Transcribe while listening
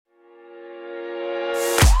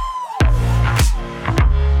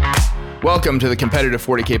Welcome to the Competitive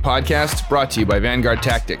 40K podcast, brought to you by Vanguard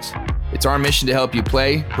Tactics. It's our mission to help you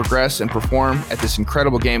play, progress, and perform at this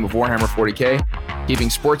incredible game of Warhammer 40K,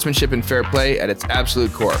 keeping sportsmanship and fair play at its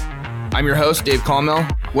absolute core. I'm your host, Dave Colmell,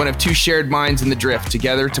 one of two shared minds in the drift,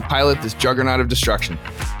 together to pilot this juggernaut of destruction.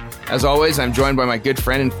 As always, I'm joined by my good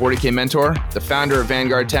friend and 40K mentor, the founder of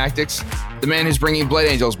Vanguard Tactics, the man who's bringing Blood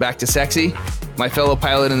Angels back to sexy, my fellow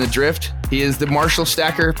pilot in the drift. He is the Marshall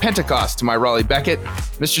Stacker Pentecost to my Raleigh Beckett,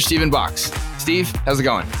 Mr. Stephen Box. Steve, how's it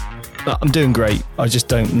going? I'm doing great.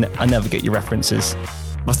 I never get your references.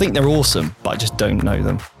 I think they're awesome, but I just don't know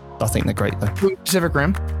them. I think they're great though. Pacific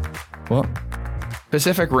Rim? What?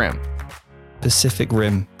 Pacific Rim. Pacific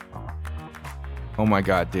Rim. Oh my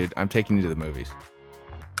God, dude. I'm taking you to the movies.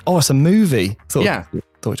 Oh, it's a movie. Yeah. Thought we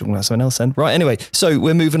were talking about something else then. Right, anyway. So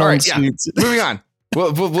we're moving on to... Moving on.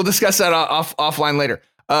 We'll discuss that offline later.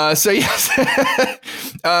 So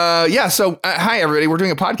hi everybody. We're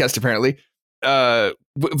doing a podcast apparently.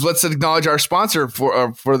 Let's acknowledge our sponsor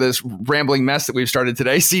for this rambling mess that we've started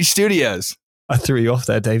today, Siege Studios. I threw you off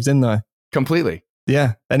there, Dave, didn't I? Completely.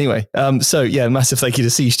 Yeah. Anyway, massive thank you to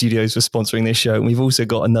Siege Studios for sponsoring this show. And we've also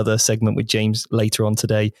got another segment with James later on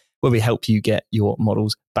today where we help you get your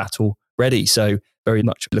models battle ready. So very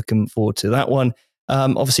much looking forward to that one.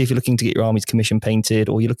 Obviously, if you're looking to get your armies commission painted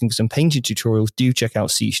or you're looking for some painting tutorials, do check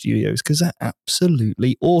out Siege Studios because they're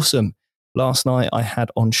absolutely awesome. Last night, I had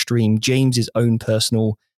on stream James's own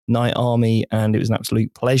personal knight army, and it was an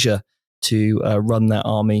absolute pleasure to run that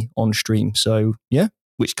army on stream. So, yeah,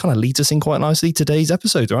 which kind of leads us in quite nicely to today's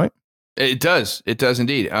episode, right? It does. It does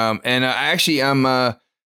indeed. And I actually am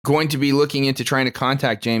going to be looking into trying to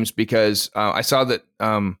contact James because I saw that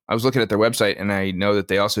I was looking at their website and I know that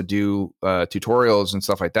they also do tutorials and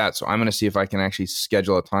stuff like that. So I'm going to see if I can actually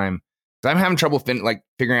schedule a time. I'm having trouble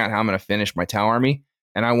figuring out how I'm going to finish my Tau army,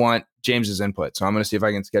 and I want James's input. So I'm going to see if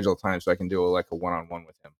I can schedule a time so I can do a one-on-one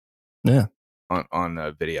with him. Yeah.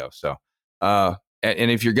 On video. So and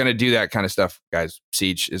if you're going to do that kind of stuff, guys,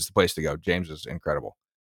 Siege is the place to go. James is incredible.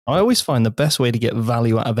 I always find the best way to get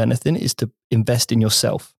value out of anything is to invest in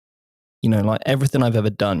yourself. You know, like everything I've ever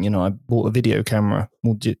done, I bought a video camera.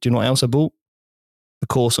 Well, do you know what else I bought? A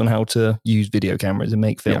course on how to use video cameras and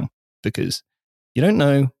make film, because you don't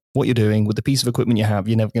know what you're doing with the piece of equipment you have.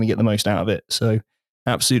 You're never going to get the most out of it. So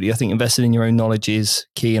absolutely, I think investing in your own knowledge is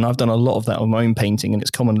key. And I've done a lot of that on my own painting, and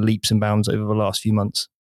it's come on leaps and bounds over the last few months.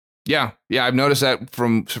 Yeah, I've noticed that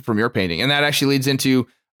from your painting. And that actually leads into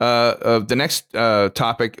the next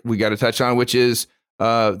topic we got to touch on, which is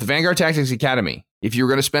the Vanguard Tactics Academy. If you're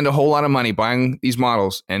going to spend a whole lot of money buying these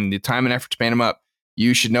models and the time and effort to paint them up,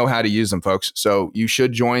 you should know how to use them, folks. So you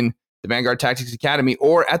should join the Vanguard Tactics Academy,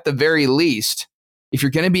 or at the very least, if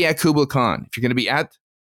you're going to be at Kubla Khan, if you're going to be at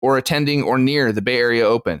or attending or near the Bay Area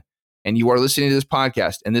Open, and you are listening to this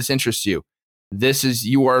podcast and this interests you,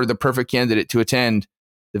 you are the perfect candidate to attend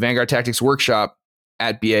the Vanguard Tactics Workshop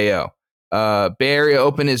at BAO. Bay Area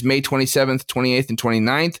Open is May 27th, 28th, and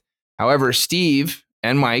 29th. However, Steve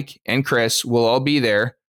and Mike and Chris will all be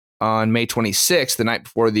there on May 26th, the night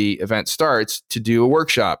before the event starts, to do a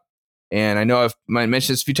workshop. And I know I've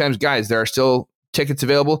mentioned this a few times, guys, there are still tickets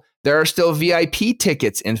available. There are still VIP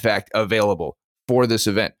tickets, in fact, available for this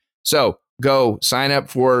event. So go sign up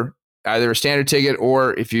for either a standard ticket,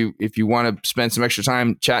 or if you want to spend some extra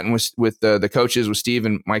time chatting with the coaches, with Steve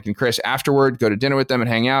and Mike and Chris afterward, go to dinner with them and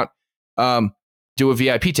hang out. Do a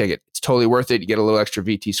VIP ticket. It's totally worth it. You get a little extra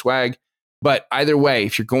VT swag. But either way,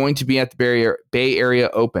 if you're going to be at the Bay Area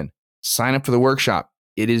Open, sign up for the workshop.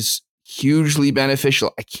 It is hugely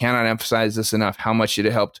beneficial. I cannot emphasize this enough, how much it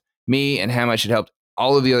helped me and how much it helped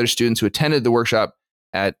all of the other students who attended the workshop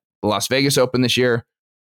at the Las Vegas Open this year.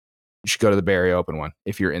 You should go to the Bay Area Open one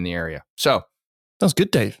if you're in the area. So, that's good,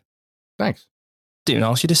 Dave. Thanks. Didn't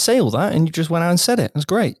ask you to say all that, and you just went out and said it. That's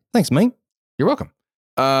great. Thanks, mate. You're welcome.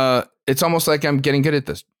 It's almost like I'm getting good at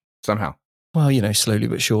this somehow. Well, slowly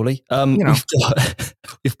but surely.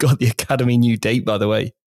 We've got the Academy new date, by the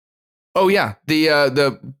way. Oh yeah,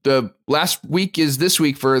 the last week is this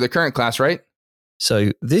week for the current class, right?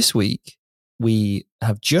 So this week we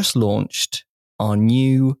have just launched our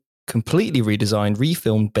new, completely redesigned,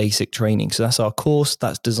 refilmed basic training. So that's our course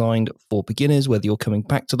that's designed for beginners, whether you're coming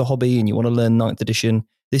back to the hobby and you want to learn 9th edition.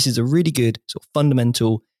 This is a really good sort of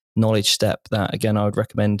fundamental knowledge step that, again, I would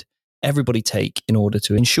recommend everybody take in order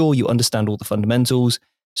to ensure you understand all the fundamentals.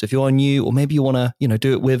 So if you are new, or maybe you want to,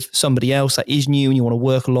 do it with somebody else that is new and you want to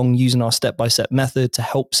work along using our step-by-step method to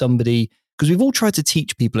help somebody, because we've all tried to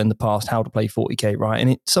teach people in the past how to play 40K, right? And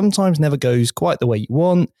it sometimes never goes quite the way you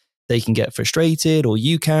want. They can get frustrated, or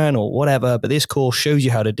you can, or whatever, but this course shows you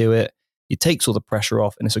how to do it. It takes all the pressure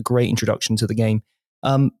off, and it's a great introduction to the game.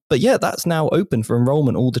 But yeah, that's now open for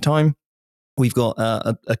enrollment all the time. We've got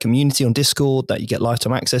a community on Discord that you get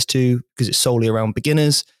lifetime access to because it's solely around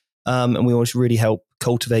beginners. And we always really help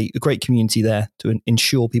cultivate a great community there to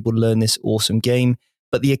ensure people learn this awesome game.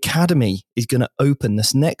 But the Academy is going to open.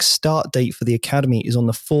 This next start date for the Academy is on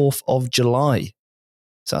the 4th of July. Is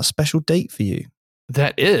that a special date for you?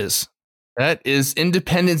 That is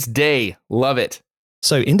Independence Day. Love it.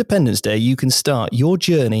 So Independence Day, you can start your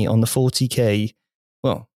journey on the 40K,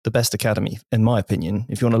 well, the best Academy, in my opinion,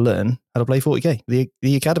 if you want to learn how to play 40K,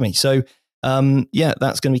 the Academy. So yeah,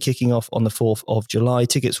 that's going to be kicking off on the 4th of July.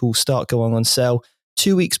 Tickets will start going on sale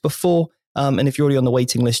 2 weeks before. And if you're already on the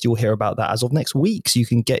waiting list, you'll hear about that as of next week. So you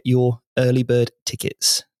can get your early bird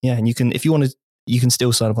tickets. Yeah, and you can, if you want to, you can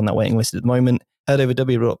still sign up on that waiting list at the moment. Head over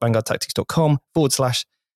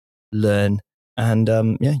www.vanguardtactics.com/learn. And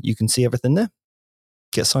yeah, you can see everything there.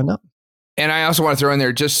 Get signed up. And I also want to throw in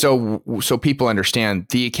there, just so people understand,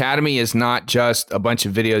 the Academy is not just a bunch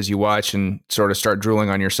of videos you watch and sort of start drooling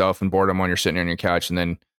on yourself and boredom when you're sitting on your couch and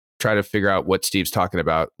then try to figure out what Steve's talking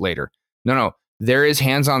about later. No. There is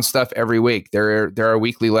hands-on stuff every week. There are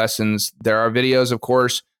weekly lessons. There are videos, of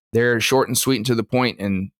course. They're short and sweet and to the point.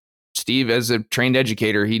 And Steve, as a trained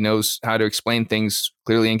educator, he knows how to explain things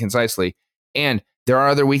clearly and concisely. And there are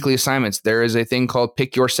other weekly assignments. There is a thing called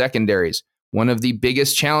Pick Your Secondaries. One of the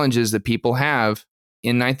biggest challenges that people have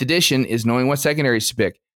in 9th edition is knowing what secondaries to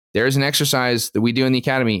pick. There's an exercise that we do in the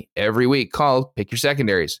Academy every week called Pick Your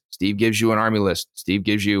Secondaries. Steve gives you an army list. Steve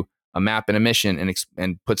gives you a map and a mission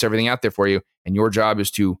and puts everything out there for you. And your job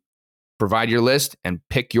is to provide your list and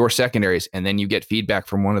pick your secondaries. And then you get feedback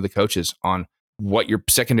from one of the coaches on what your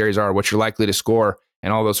secondaries are, what you're likely to score,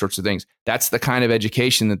 and all those sorts of things. That's the kind of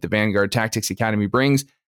education that the Vanguard Tactics Academy brings.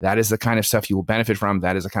 That is the kind of stuff you will benefit from.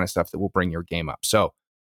 That is the kind of stuff that will bring your game up. So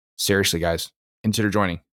seriously, guys, consider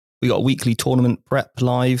joining. We got a weekly tournament prep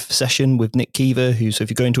live session with Nick Keever, who, so if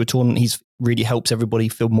you go into a tournament, he's really helps everybody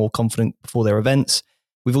feel more confident before their events.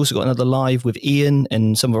 We've also got another live with Ian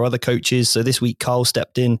and some of our other coaches. So this week, Kyle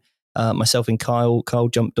stepped in, myself and Kyle. Kyle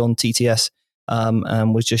jumped on TTS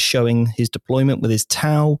and was just showing his deployment with his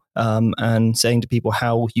Tau and saying to people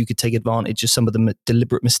how you could take advantage of some of the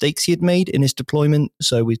deliberate mistakes he had made in his deployment.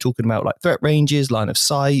 So we're talking about like threat ranges, line of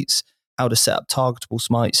sights, how to set up targetable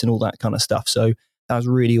smites and all that kind of stuff. So that was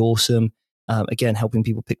really awesome. Again, helping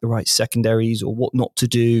people pick the right secondaries or what not to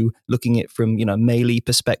do, looking at it from, melee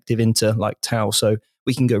perspective into like Tau. So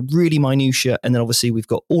we can go really minutiae. And then obviously we've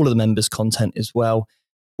got all of the members' content as well,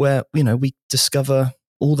 where, we discover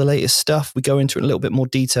all the latest stuff. We go into it in a little bit more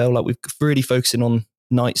detail. Like we're really focusing on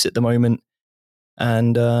Knights at the moment.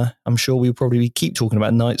 And I'm sure we'll probably keep talking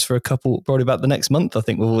about Knights for probably about the next month, I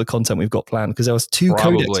think, with all the content we've got planned, because there was 2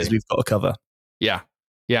 codexes we've got to cover. Yeah.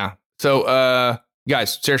 So,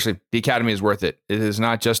 guys, seriously, the Academy is worth it. It is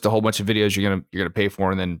not just a whole bunch of videos you're gonna pay for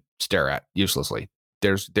and then stare at uselessly.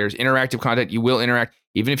 There's interactive content. You will interact,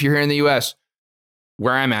 even if you're here in the US,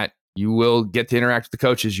 where I'm at. You will get to interact with the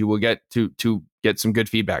coaches. You will get to get some good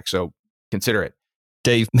feedback. So consider it.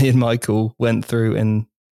 Dave, me and Michael went through and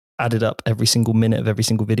added up every single minute of every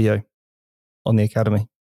single video on the Academy.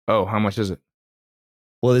 Oh, how much is it?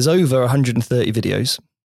 Well, there's over 130 videos.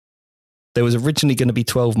 There was originally going to be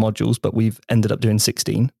 12 modules, but we've ended up doing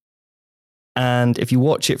 16. And if you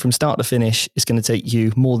watch it from start to finish, it's going to take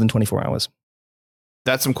you more than 24 hours.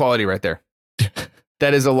 That's some quality right there.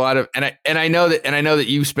 That is a lot of, and I know that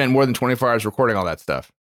you spent more than 24 hours recording all that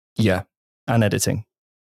stuff. Yeah, and editing.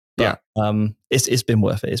 But, yeah, it's been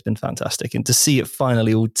worth it. It's been fantastic, and to see it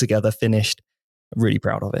finally all together, finished, I'm really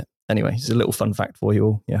proud of it. Anyway, it's a little fun fact for you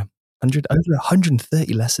all. Yeah, over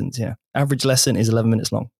 130 lessons. Yeah, average lesson is 11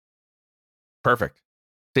 minutes long. Perfect.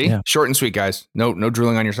 See, short and sweet, guys. No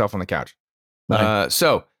drooling on yourself on the couch. No.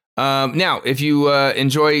 Now, if you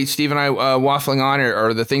enjoy Steve and I waffling on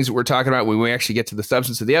or the things that we're talking about when we actually get to the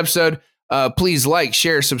substance of the episode, please like,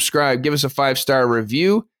 share, subscribe, give us a 5-star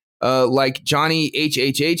review like Johnny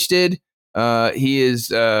HHH did. He is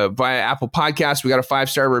via Apple Podcasts. We got a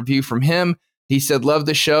 5-star review from him. He said, love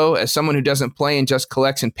the show. As someone who doesn't play and just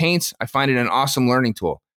collects and paints, I find it an awesome learning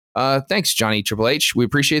tool. Thanks, Johnny Triple H. We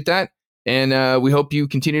appreciate that. And we hope you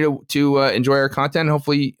continue to enjoy our content.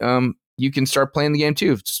 Hopefully, you can start playing the game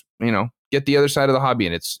too. It's, get the other side of the hobby,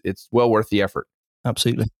 and it's well worth the effort.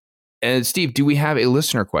 Absolutely. And Steve, do we have a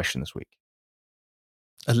listener question this week?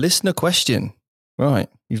 A listener question? Right.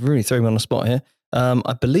 You've really thrown me on the spot here.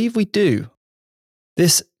 I believe we do.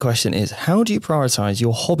 This question is, how do you prioritize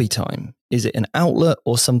your hobby time? Is it an outlet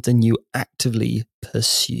or something you actively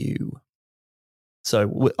pursue?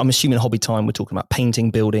 So I'm assuming hobby time, we're talking about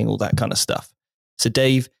painting, building, all that kind of stuff. So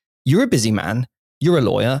Dave, you're a busy man. You're a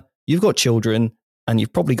lawyer. You've got children. and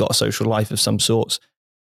you've probably got a social life of some sorts.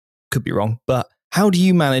 Could be wrong, but how do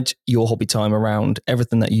you manage your hobby time around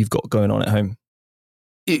everything that you've got going on at home?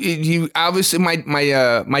 You obviously,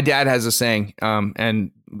 my dad has a saying,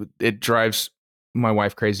 and it drives my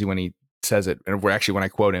wife crazy when he says it, and actually when I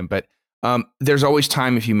quote him. But there's always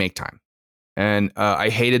time if you make time, and I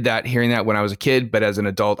hated that hearing that when I was a kid. But as an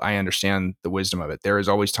adult, I understand the wisdom of it. There is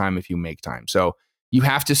always time if you make time. So you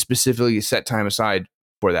have to specifically set time aside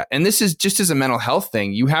for that. And this is just as a mental health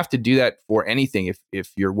thing. You have to do that for anything.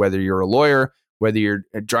 If you're, whether you're a lawyer, whether you're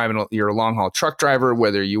you're a long haul truck driver,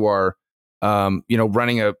 whether you are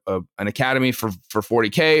running an academy for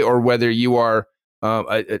 40K, or whether you are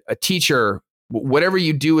a teacher, whatever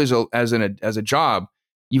you do as a job,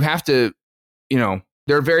 you have to, there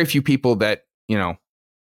are very few people that,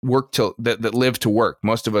 work that live to work.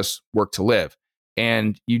 Most of us work to live,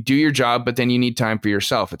 and you do your job, but then you need time for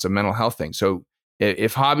yourself. It's a mental health thing. So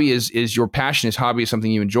if hobby is your passion, is hobby is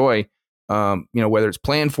something you enjoy, whether it's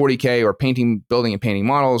playing 40K or painting, building and painting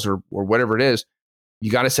models, or whatever it is,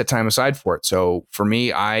 you got to set time aside for it. So for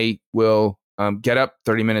me, I will get up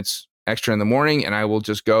 30 minutes extra in the morning, and I will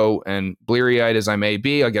just go, and bleary-eyed as I may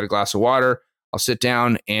be, I'll get a glass of water, I'll sit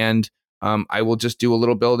down, and I will just do a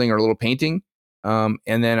little building or a little painting. And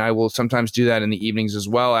then I will sometimes do that in the evenings as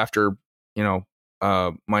well, after,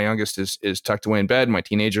 my youngest is tucked away in bed. My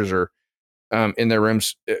teenagers are in their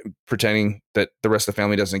rooms pretending that the rest of the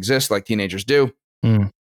family doesn't exist like teenagers do.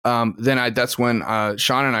 Then that's when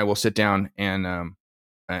Sean and I will sit down and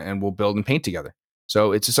we'll build and paint together.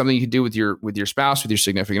 So it's something you can do with your spouse, with your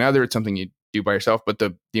significant other. It's something you do by yourself. But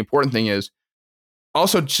the important thing is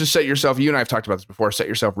also just set yourself, you and I have talked about this before, set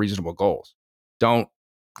yourself reasonable goals. Don't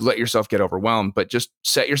let yourself get overwhelmed, but just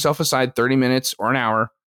set yourself aside 30 minutes or an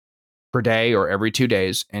hour per day or every 2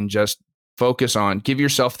 days, and just focus on, give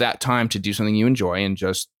yourself that time to do something you enjoy, and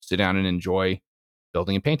just sit down and enjoy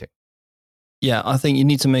building and painting. Yeah, I think you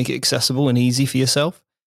need to make it accessible and easy for yourself.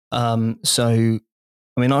 So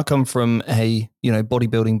I come from a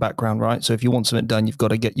bodybuilding background, right? So if you want something done, you've got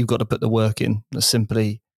to put the work in. That's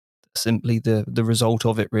simply the result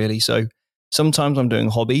of it, really. So sometimes I'm doing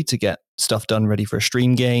hobby to get stuff done ready for a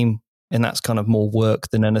stream game, and that's kind of more work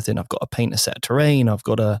than anything. I've got to paint a set of terrain. I've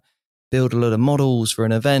got to build a lot of models for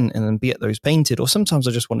an event and then get those painted. Or sometimes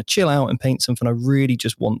I just want to chill out and paint something I really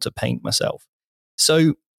just want to paint myself.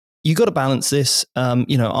 So you got to balance this.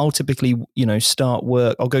 I'll typically, start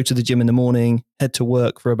work. I'll go to the gym in the morning, head to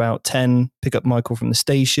work for about 10, pick up Michael from the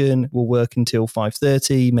station. We'll work until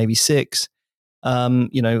 5:30, maybe 6.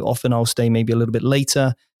 Often I'll stay maybe a little bit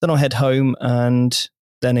later. Then I'll head home, and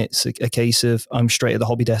then it's a case of I'm straight at the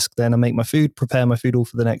hobby desk. Then I make my food, prepare my food all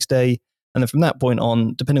for the next day. And then from that point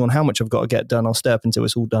on, depending on how much I've got to get done, I'll stay up until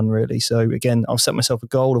it's all done, really. So again, I'll set myself a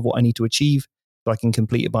goal of what I need to achieve, so I can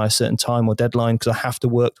complete it by a certain time or deadline, because I have to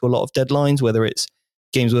work to a lot of deadlines, whether it's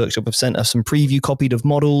Games Workshop have sent us some preview copied of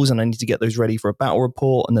models, and I need to get those ready for a battle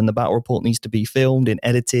report, and then the battle report needs to be filmed and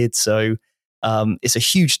edited. So it's a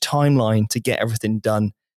huge timeline to get everything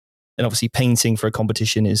done. And obviously painting for a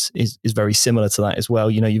competition is very similar to that as well.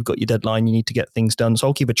 You've got your deadline, you need to get things done. So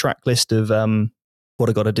I'll keep a track list of what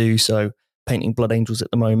I got to do. So painting Blood Angels at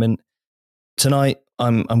the moment. Tonight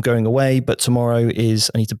I'm going away, but tomorrow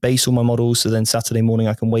I need to base all my models. So then Saturday morning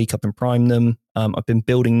I can wake up and prime them. I've been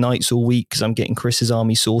building knights all week because I'm getting Chris's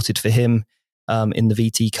army sorted for him in the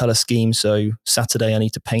VT color scheme. So Saturday I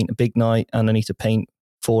need to paint a big knight, and I need to paint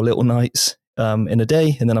 4 little knights in a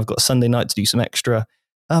day. And then I've got Sunday night to do some extra.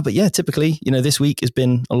 But yeah, typically, this week has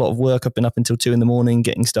been a lot of work. I've been up until 2 a.m.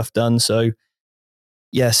 getting stuff done. So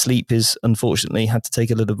yeah, sleep is unfortunately had to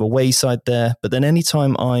take a little bit of a wayside there. But then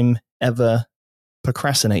anytime I'm ever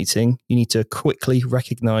procrastinating, you need to quickly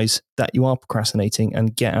recognize that you are procrastinating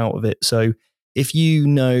and get out of it. So if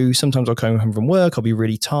sometimes I'll come home from work, I'll be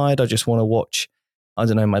really tired. I just want to watch, I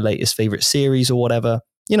don't know, my latest favorite series or whatever.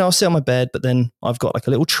 I'll sit on my bed, but then I've got like a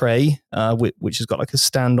little tray, which has got like a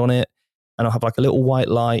stand on it, and I'll have like a little white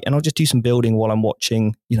light, and I'll just do some building while I'm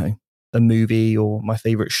watching, a movie or my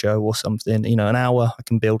favorite show or something. An hour, I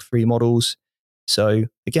can build 3 models. So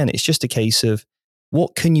again, it's just a case of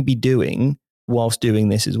what can you be doing whilst doing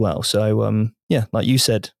this as well. So like you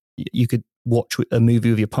said, you could watch a movie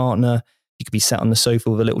with your partner. You could be sat on the sofa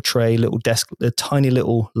with a little tray, little desk, a tiny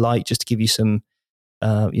little light, just to give you some,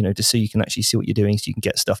 just so you can actually see what you're doing, so you can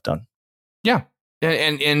get stuff done. Yeah,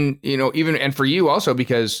 and even and for you also,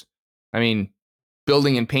 because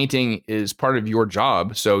building and painting is part of your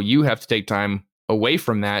job, so you have to take time away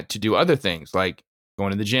from that to do other things, like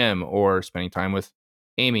going to the gym or spending time with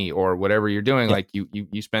Amy or whatever you're doing. Yeah. Like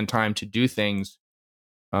you spend time to do things.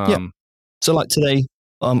 Yeah. So like today,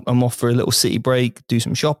 I'm off for a little city break, do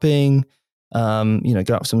some shopping,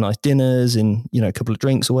 Go out for some nice dinners and, a couple of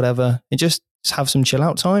drinks or whatever, and just have some chill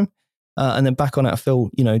out time. And then back on out, I feel,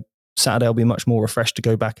 Saturday I'll be much more refreshed to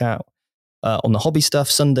go back out. On the hobby stuff,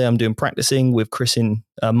 Sunday I'm doing practicing with Chris and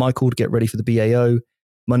Michael to get ready for the BAO.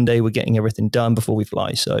 Monday we're getting everything done before we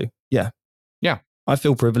fly. So yeah. I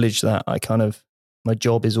feel privileged that my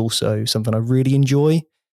job is also something I really enjoy.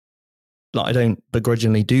 Like, I don't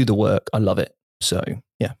begrudgingly do the work. I love it. So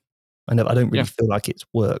yeah, I don't really feel like it's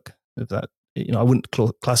work. That, I wouldn't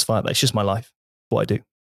classify it. That's just my life. What I do.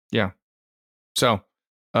 Yeah. So,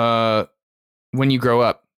 when you grow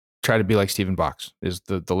up, try to be like Stephen Box is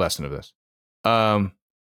the lesson of this. All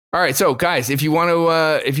right. So guys, if you want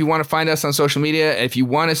to find us on social media, if you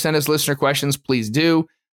want to send us listener questions, please do.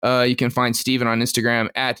 You can find Steven on Instagram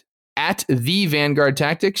at the Vanguard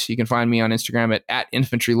Tactics. You can find me on Instagram at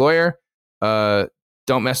Infantry Lawyer.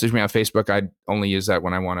 Don't message me on Facebook. I only use that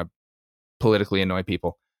when I want to politically annoy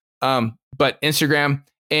people. But Instagram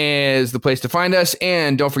is the place to find us.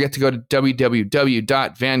 And don't forget to go to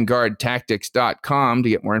www.vanguardtactics.com to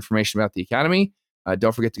get more information about the Academy.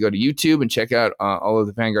 Don't forget to go to YouTube and check out all of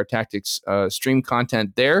the Vanguard Tactics stream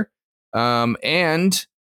content there. And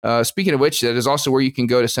speaking of which, that is also where you can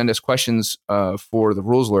go to send us questions for the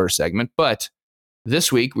Rules Lawyer segment. But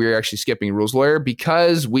this week, we are actually skipping Rules Lawyer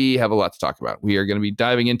because we have a lot to talk about. We are going to be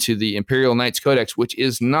diving into the Imperial Knights Codex, which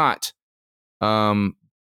is not,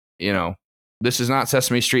 this is not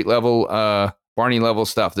Sesame Street level, Barney level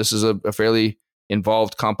stuff. This is a fairly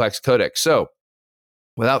involved, complex codex. So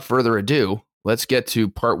without further ado, let's get to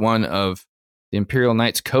part one of the Imperial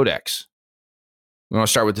Knights Codex. We want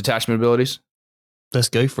to start with detachment abilities? Let's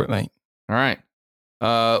go for it, mate. All right.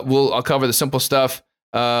 I'll cover the simple stuff.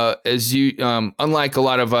 Unlike a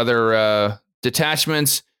lot of other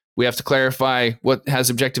detachments, we have to clarify what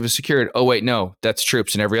has objective is secured. Oh wait, no, that's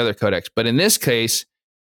troops in every other codex. But in this case,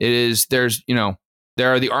 there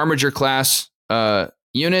are the Armiger class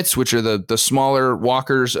units, which are the smaller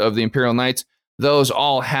walkers of the Imperial Knights. Those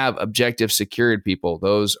all have objective secured people.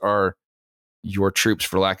 Those are your troops,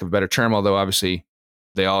 for lack of a better term, although obviously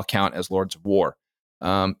they all count as Lords of War.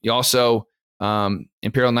 You also,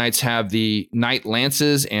 Imperial Knights have the Knight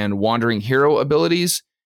Lances and Wandering Hero abilities.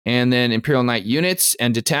 And then Imperial Knight units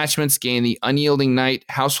and detachments gain the Unyielding Knight,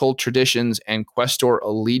 Household Traditions, and Questor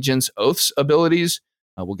Allegiance Oaths abilities.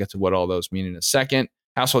 We'll get to what all those mean in a second.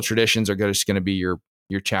 Household Traditions are just going to be your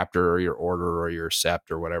chapter or your order or your sept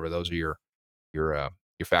or whatever. Those are your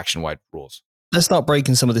faction-wide rules. Let's start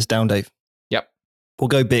breaking some of this down, Dave. Yep. We'll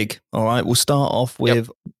go big. All right. We'll start off with,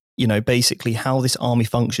 basically how this army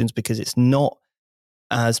functions, because it's not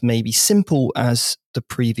as maybe simple as the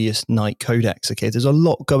previous Knight Codex. Okay. There's a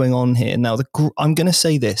lot going on here. Now, I'm going to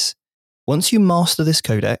say this. Once you master this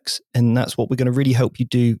codex, and that's what we're going to really help you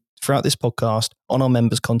do throughout this podcast on our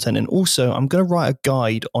members content. And also I'm going to write a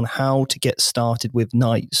guide on how to get started with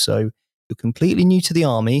Knights. So you're completely new to the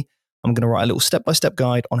army. I'm going to write a little step-by-step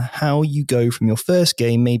guide on how you go from your first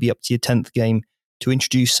game, maybe up to your 10th game, to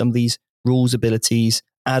introduce some of these rules, abilities,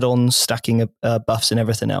 add-ons, stacking buffs and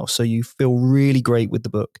everything else. So you feel really great with the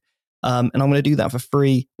book. And I'm going to do that for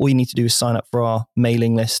free. All you need to do is sign up for our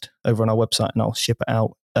mailing list over on our website, and I'll ship it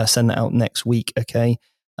out, send that out next week. Okay.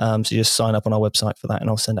 So just sign up on our website for that, and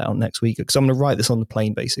I'll send it out next week, because I'm going to write this on the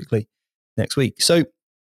plane basically next week. So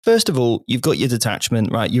first of all, you've got your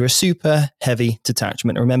detachment, right? You're a super heavy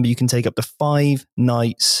detachment. Remember, you can take up to 5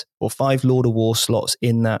 knights or 5 Lord of War slots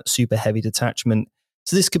in that super heavy detachment.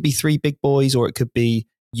 So this could be 3 big boys, or it could be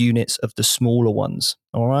units of the smaller ones.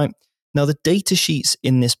 All right. Now, the data sheets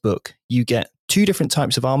in this book, you get 2 different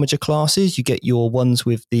types of armiger classes. You get your ones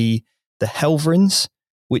with the Helverins,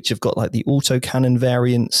 which have got like the autocannon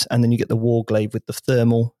variants, and then you get the Warglaive with the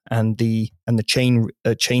thermal and the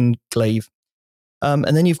chain glaive.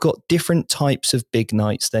 And then you've got different types of big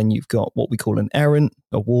knights. Then you've got what we call an errant,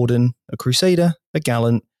 a warden, a crusader, a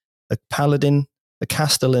gallant, a paladin, a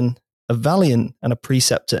castellan, a valiant, and a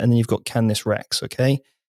preceptor. And then you've got Canis Rex. Okay.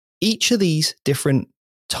 Each of these different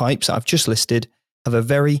types that I've just listed have a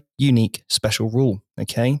very unique special rule.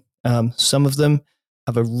 Okay. Some of them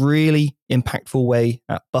have a really impactful way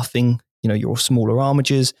at buffing, your smaller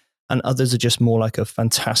armigers, and others are just more like a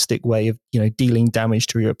fantastic way of, dealing damage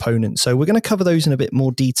to your opponent. So we're going to cover those in a bit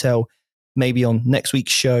more detail, maybe on next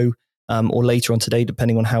week's show, or later on today,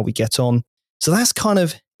 depending on how we get on. So that's kind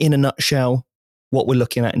of, in a nutshell, what we're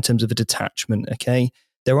looking at in terms of a detachment. Okay.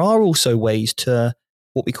 There are also ways to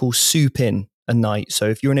what we call soup in a knight. So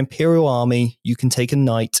if you're an Imperial army, you can take a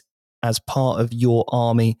knight as part of your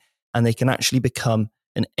army, and they can actually become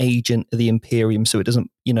an agent of the Imperium. So it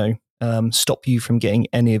doesn't, stop you from getting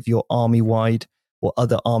any of your army-wide or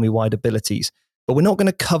other army-wide abilities. But we're not going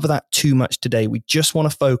to cover that too much today. We just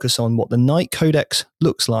want to focus on what the Knight Codex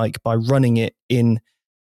looks like by running it in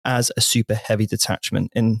as a super heavy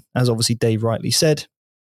detachment. And as obviously Dave rightly said,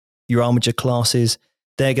 your armature classes,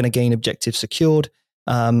 they're going to gain objectives secured.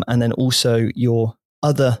 And then also your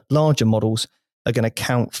other larger models are going to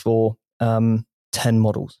count for 10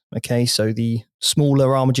 models. Okay, so the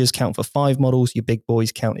smaller armatures count for 5 models. Your big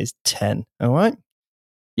boys count as 10. All right.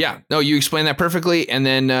 Yeah, no, you explained that perfectly. And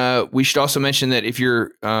then we should also mention that if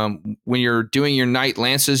you're when you're doing your knight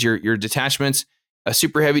lances, your detachments, a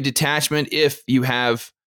super heavy detachment, if you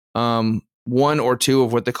have 1 or 2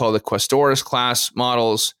 of what they call the Quaestorus class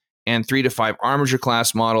models and 3 to 5 armature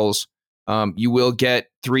class models, you will get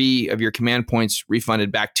 3 of your command points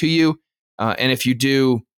refunded back to you. And if you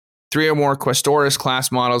do 3 or more Quaestorus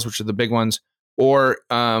class models, which are the big ones, or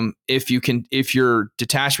if your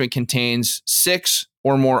detachment contains 6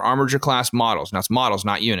 or more armature class models, now it's models,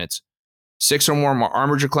 not units, 6 or more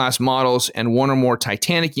armature class models and 1 or more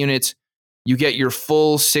Titanic units, you get your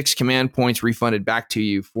full 6 command points refunded back to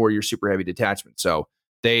you for your super heavy detachment. So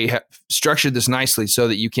they have structured this nicely so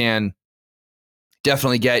that you can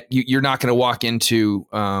definitely you're not going to walk into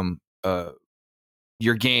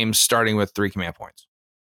your game starting with 3 command points.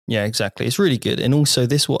 Yeah, exactly. It's really good. And also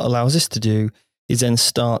this, what allows us to do is then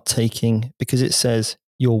start taking, because it says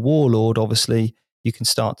your warlord, obviously, you can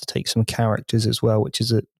start to take some characters as well, which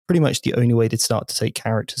is pretty much the only way to start to take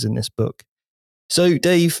characters in this book. So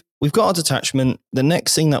Dave, we've got our detachment. The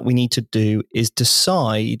next thing that we need to do is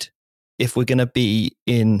decide if we're going to be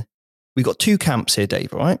in, we've got 2 camps here,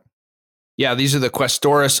 Dave, right? Yeah, these are the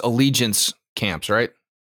Quaestorus allegiance camps, right?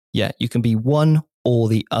 Yeah, you can be one or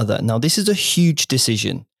the other. Now, this is a huge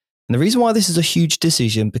decision. And the reason why this is a huge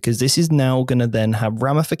decision, because this is now going to then have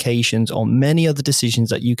ramifications on many other decisions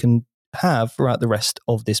that you can have throughout the rest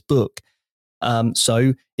of this book.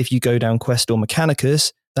 So if you go down Questor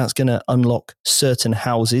Mechanicus, that's going to unlock certain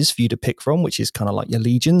houses for you to pick from, which is kind of like your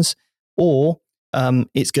legions, or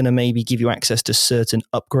it's going to maybe give you access to certain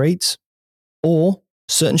upgrades or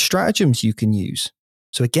certain stratagems you can use.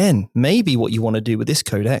 So again, maybe what you want to do with this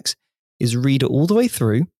codex is read it all the way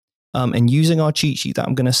through, and using our cheat sheet that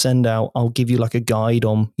I'm going to send out, I'll give you like a guide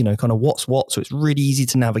on, kind of what's what. So it's really easy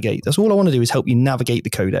to navigate. That's all I want to do is help you navigate the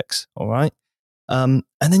codex. All right. And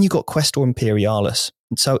then you've got Questor Imperialis.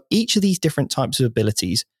 And so each of these different types of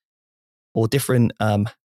abilities or different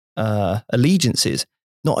allegiances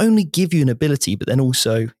not only give you an ability, but then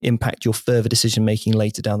also impact your further decision making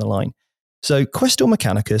later down the line. So Questor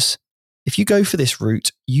Mechanicus, if you go for this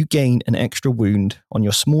route, you gain an extra wound on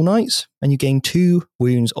your small knights and you gain 2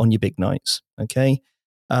 wounds on your big knights. Okay.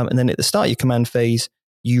 And then at the start of your command phase,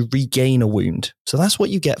 you regain a wound. So that's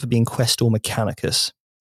what you get for being Questor Mechanicus.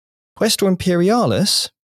 Questor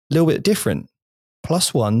Imperialis, a little bit different.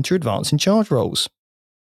 +1 to advance in charge rolls.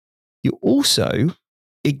 You also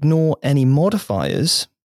ignore any modifiers,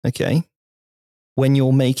 okay, when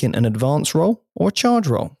you're making an advance roll or a charge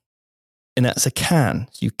roll. And that's a can.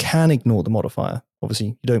 So you can ignore the modifier. Obviously,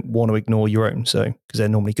 you don't want to ignore your own, because they're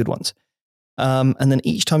normally good ones. And then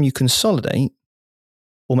each time you consolidate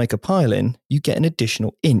or make a pile in, you get an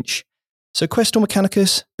additional inch. So Questor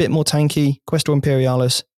Mechanicus, bit more tanky. Questor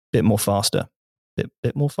Imperialis, bit more faster.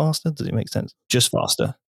 Bit more faster? Does it make sense? Just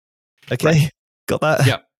faster. Okay, right. Got that?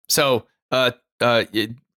 Yeah. So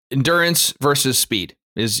endurance versus speed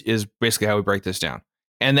is basically how we break this down.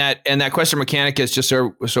 And that Questor Mechanicus, just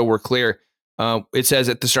so we're clear, it says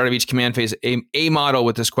at the start of each command phase, a model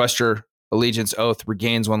with this Questor Allegiance Oath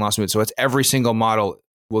regains 1 lost wound. So it's every single model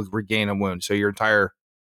will regain a wound. So your entire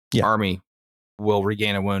army will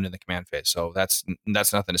regain a wound in the command phase. So that's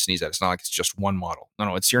nothing to sneeze at. It's not like it's just one model.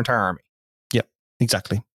 No, it's your entire army. Yep,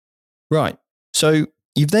 exactly. Right. So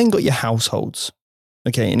you've then got your households.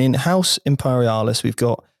 Okay, and in House Imperialis, we've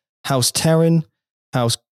got House Terran,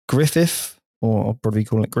 House Griffith, or I'll probably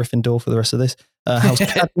call it Gryffindor for the rest of this, House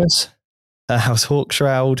Cadmus, House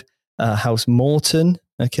Hawkshroud, House Morton,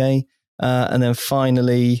 okay, and then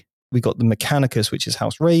finally we got the Mechanicus, which is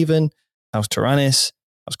House Raven, House Tyrannus,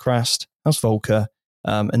 House Krast, House Volker,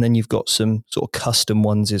 and then you've got some sort of custom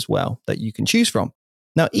ones as well that you can choose from.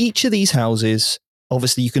 Now, each of these houses,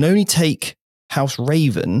 obviously, you can only take House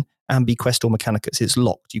Raven and be Questor Mechanicus. It's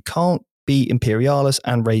locked. You can't be Imperialis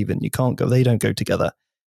and Raven. You can't go, they don't go together.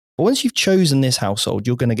 But once you've chosen this household,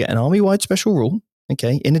 you're going to get an army-wide special rule.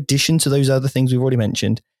 Okay. In addition to those other things we've already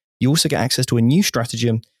mentioned, you also get access to a new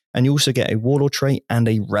stratagem, and you also get a Warlord trait and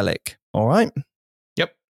a relic. All right.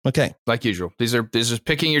 Yep. Okay. Like usual. This is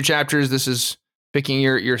picking your chapters. This is picking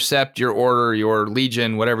your sept, your order, your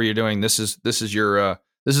legion, whatever you're doing. This is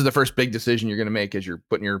the first big decision you're going to make as you're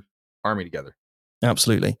putting your army together.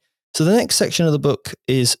 Absolutely. So the next section of the book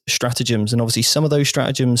is stratagems. And obviously some of those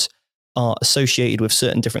stratagems are associated with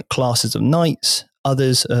certain different classes of knights.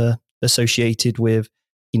 Others are associated with,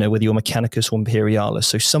 whether you're Mechanicus or Imperialis.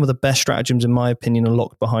 So some of the best stratagems, in my opinion, are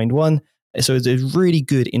locked behind one. So there's really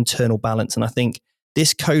good internal balance. And I think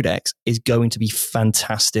this codex is going to be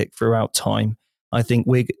fantastic throughout time. I think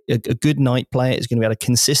a good knight player is going to be able to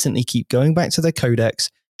consistently keep going back to their codex,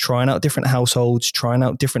 trying out different households, trying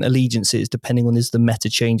out different allegiances, depending on as the meta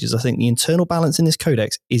changes. I think the internal balance in this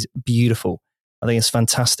codex is beautiful. I think it's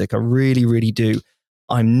fantastic. I really, really do.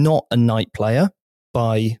 I'm not a knight player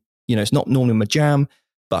it's not normally my jam,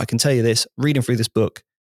 but I can tell you this, reading through this book,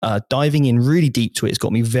 diving in really deep to it has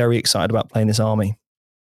got me very excited about playing this army.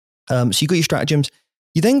 So you got your stratagems.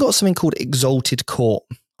 You then got something called Exalted Court.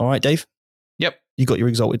 All right, Dave? Yep. You got your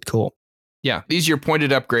Exalted Court. Yeah. These are your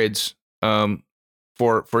pointed upgrades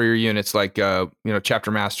for your units, like Chapter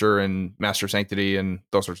Master and Master of Sanctity and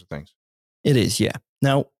those sorts of things. It is, yeah.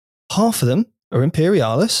 Now, half of them are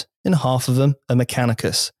Imperialis and half of them are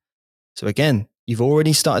Mechanicus. So again, you've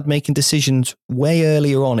already started making decisions way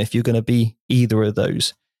earlier on if you're going to be either of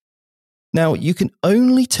those. Now, you can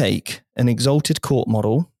only take an Exalted Court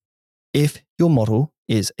model if your model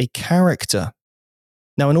is a character.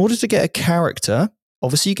 Now, in order to get a character,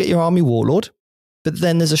 obviously you get your army warlord, but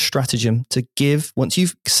then there's a stratagem to give. Once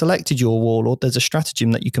you've selected your warlord, there's a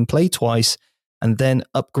stratagem that you can play twice and then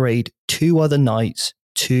upgrade 2 other knights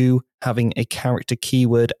to having a character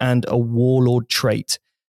keyword and a warlord trait.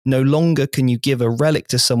 No longer can you give a relic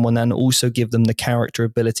to someone and also give them the character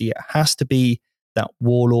ability. It has to be that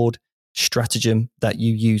warlord stratagem that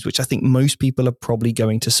you use, which I think most people are probably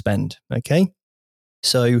going to spend. Okay.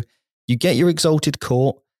 So you get your Exalted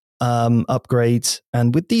Court upgrades.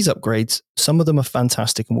 And with these upgrades, some of them are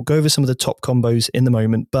fantastic. And we'll go over some of the top combos in the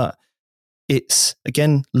moment. But it's,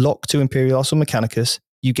 again, locked to Imperialis or Mechanicus.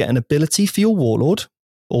 You get an ability for your warlord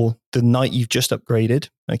or the knight you've just upgraded.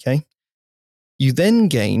 Okay. You then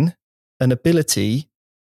gain an ability,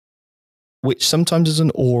 which sometimes is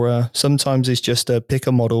an aura, sometimes is just a pick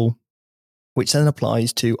a model, which then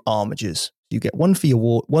applies to armigers. You get one for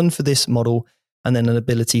your one for this model, and then an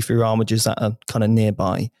ability for your armigers that are kind of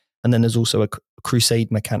nearby. And then there's also a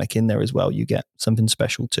crusade mechanic in there as well. You get something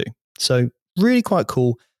special too. So really quite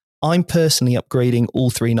cool. I'm personally upgrading all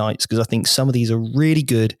 3 knights because I think some of these are really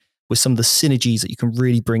good with some of the synergies that you can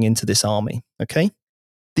really bring into this army. Okay.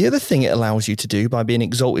 The other thing it allows you to do by being an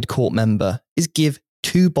Exalted Court member is give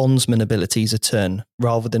 2 bondsman abilities a turn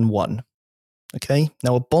rather than 1. Okay.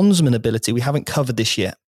 Now, a bondsman ability, we haven't covered this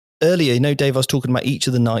yet. Earlier, Dave, I was talking about each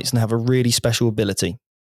of the knights and have a really special ability.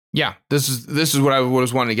 Yeah, this is what I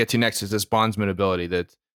was wanting to get to next, is this bondsman ability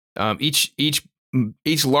that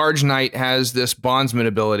each large knight has this bondsman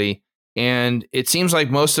ability, and it seems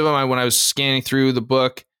like most of them, when I was scanning through the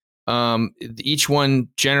book, each one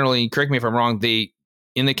generally, correct me if I'm wrong,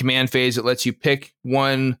 in the command phase, it lets you pick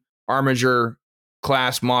one armiger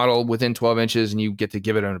class model within 12 inches, and you get to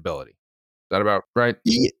give it an ability. Is that about right?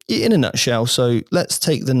 In a nutshell, so let's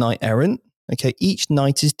take the Knight Errant. Okay, each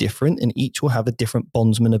knight is different, and each will have a different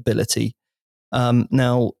bondsman ability.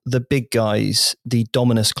 Now, the big guys, the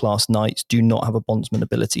Dominus class knights, do not have a bondsman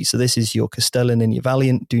ability. So this is your Castellan and your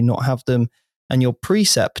Valiant do not have them. And your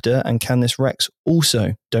Preceptor and Canis Rex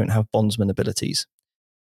also don't have bondsman abilities.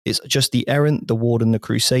 It's just the Errant, the Warden, the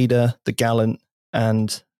Crusader, the Gallant,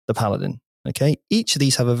 and the Paladin. Okay, each of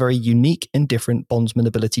these have a very unique and different bondsman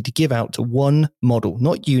ability to give out to one model,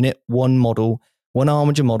 not unit, one model, one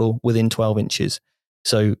armiger model within 12 inches.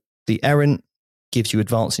 So the Errant gives you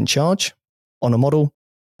advance in charge on a model,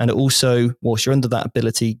 and it also, whilst you're under that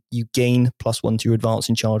ability, you gain +1 to your advance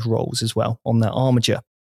in charge rolls as well on that armiger.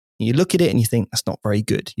 And you look at it and you think that's not very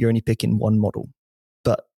good. You're only picking one model.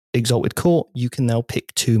 But Exalted Court, you can now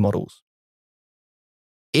pick 2 models.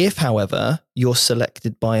 If, however, you're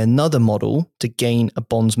selected by another model to gain a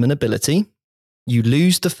bondsman ability, you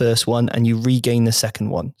lose the first one and you regain the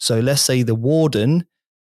second one. So let's say the Warden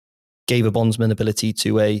gave a bondsman ability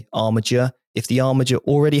to a armiger. If the armiger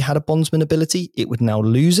already had a bondsman ability, it would now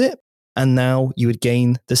lose it. And now you would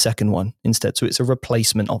gain the second one instead. So it's a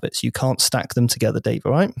replacement of it. So you can't stack them together, Dave,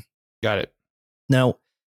 all right? Got it. Now,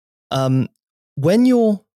 when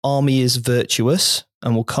your army is virtuous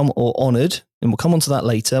and will come, or honored, and we'll come onto that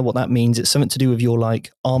later, what that means, it's something to do with your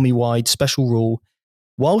army-wide special rule.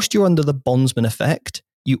 Whilst you're under the bondsman effect,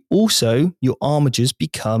 your armigers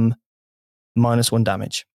become -1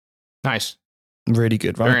 damage. Nice. Really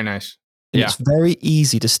good, right? Very nice. And yeah. It's very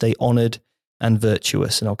easy to stay honored and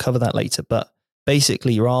virtuous, and I'll cover that later. But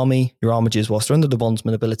basically, your armigers, whilst they're under the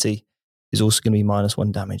bondsman ability, is also going to be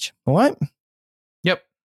 -1 damage. All right? Yep.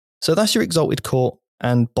 So that's your Exalted Court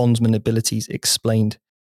and bondsman abilities explained.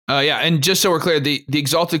 Yeah, and just so we're clear, the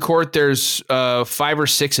Exalted Court, there's 5 or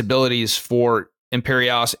 6 abilities for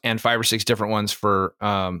Imperialis and 5 or 6 different ones for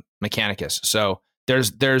Mechanicus. So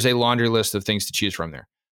there's a laundry list of things to choose from there.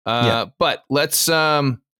 But let's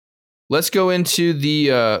go into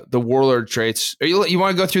the Warlord traits. You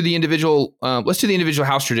want to go through the individual? Let's do the individual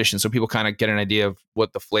house traditions so people kind of get an idea of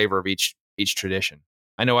what the flavor of each tradition.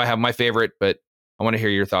 I know I have my favorite, but I want to hear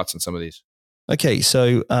your thoughts on some of these. Okay,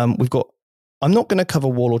 so we've got. I'm not going to cover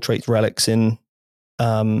Warlord Traits relics in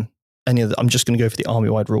any of the. I'm just going to go for the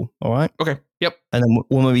army-wide rule. All right. Okay. Yep. And then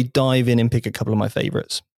we'll maybe dive in and pick a couple of my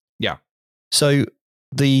favorites. Yeah. So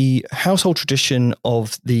the household tradition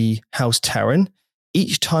of the House Terran.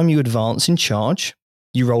 Each time you advance in charge,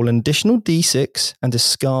 you roll an additional d6 and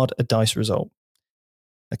discard a dice result.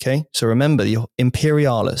 Okay, so remember, you're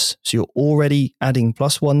Imperialis, so you're already adding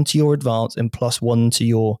 +1 to your advance and +1 to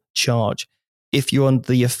your charge. If you're on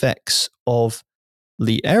the effects of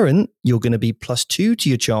the errant, you're going to be +2 to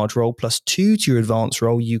your charge roll, +2 to your advance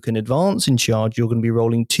roll. You can advance in charge. You're going to be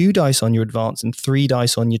rolling 2 dice on your advance and 3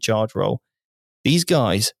 dice on your charge roll. These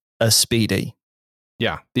guys are speedy.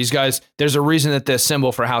 Yeah, these guys, there's a reason that the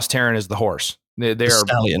symbol for House Terran is the horse. They're the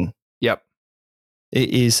stallion. Yep. It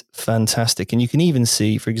is fantastic. And you can even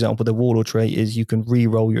see, for example, the Warlord trait is you can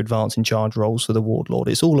re-roll your advance and charge rolls for the Warlord.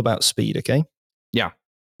 It's all about speed, okay? Yeah.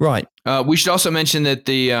 Right. We should also mention that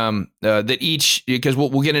the that each, because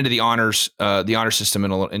we'll get into the honor system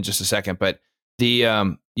in just a second, but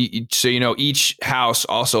the each house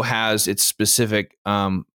also has its specific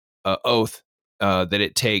oath that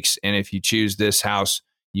it takes, and if you choose this house,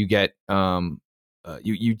 you get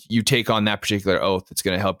you take on that particular oath. It's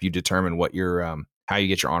going to help you determine what your how you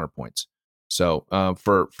get your honor points. So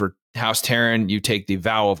for House Terran, you take the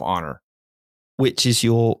vow of honor, which is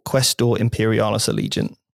your Questor Imperialis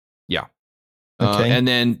Allegiant. Yeah. Okay. And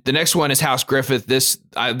then the next one is House Griffith. This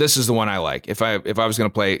is the one I like. If I was going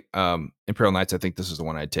to play Imperial Knights, I think this is the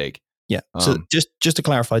one I'd take. Yeah. So just to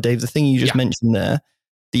clarify, Dave, the thing you just mentioned there,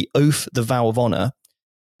 the oath, the vow of honor,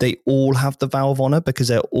 they all have the vow of honor because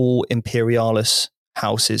they're all Imperialis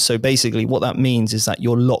houses. So basically what that means is that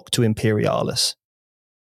you're locked to Imperialis.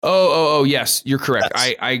 Oh, yes, you're correct.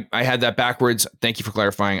 I had that backwards. Thank you for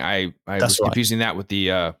clarifying. I was confusing that with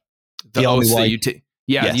the oaths that you take.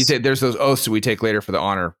 Yeah, yes. You take. There's those oaths that we take later for the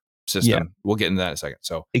honor system. Yeah. We'll get into that in a second.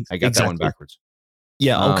 So I got that one backwards.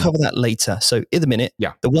 Yeah, I'll cover that later. So in a minute,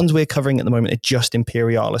 the ones we're covering at the moment are just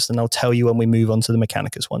Imperialis, and I'll tell you when we move on to the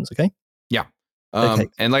Mechanicus ones, okay? Yeah.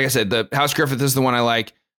 And like I said, the House Griffith is the one I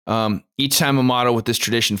like. Each time a model with this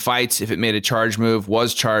tradition fights, if it made a charge move,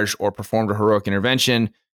 was charged, or performed a heroic intervention,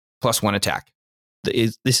 +1 attack.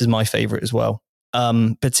 This is my favorite as well.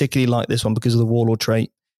 Particularly like this one because of the Warlord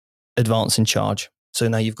trait, advance in charge. So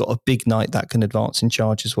now you've got a big knight that can advance in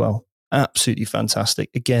charge as well. Absolutely fantastic.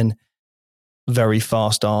 Again, very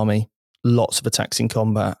fast army, lots of attacks in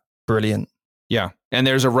combat. Brilliant. Yeah. And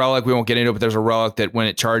there's a relic, we won't get into it, but there's a relic that when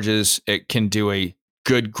it charges, it can do a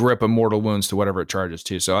good grip of mortal wounds to whatever it charges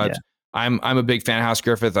to. So I'm a big fan of House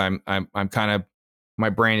Griffith. I'm kind of, my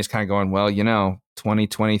brain is kind of going, well,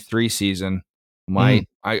 2023 season I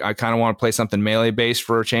kind of want to play something melee based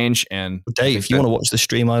for a change. And Dave, if you want to watch the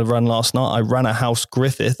stream I ran last night, I ran a House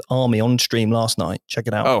Griffith army on stream last night. Check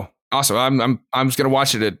it out. Oh, awesome! I'm just gonna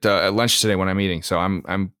watch it at lunch today when I'm eating. So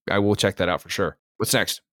I will check that out for sure. What's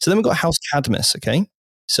next? So then we've got House Cadmus. Okay,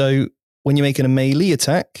 so when you're making a melee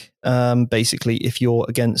attack, basically if you're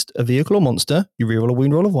against a vehicle or monster, you reroll a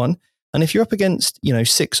wound roll of 1, and if you're up against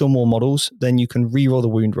 6 or more models, then you can reroll the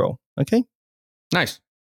wound roll. Okay, nice.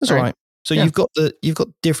 That's all right. So you've got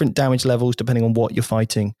different damage levels depending on what you're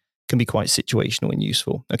fighting. Can be quite situational and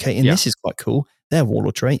useful. Okay, and this is quite cool. Their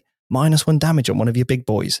Warlord trait, -1 damage on one of your big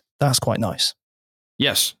boys. That's quite nice.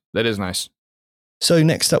 Yes, that is nice. So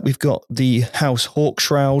next up, we've got the House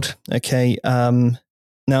Hawkshroud. Okay,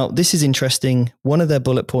 now this is interesting. One of their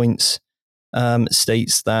bullet points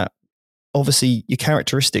states that obviously your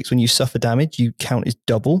characteristics, when you suffer damage, you count as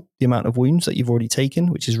double the amount of wounds that you've already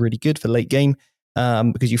taken, which is really good for late game.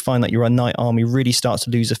 Because you find that your knight army really starts to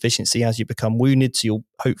lose efficiency as you become wounded. So you'll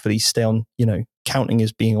hopefully stay on, counting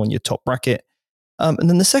as being on your top bracket. And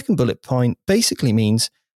then the second bullet point basically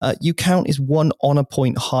means you count as 1 honor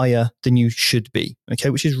point higher than you should be. Okay,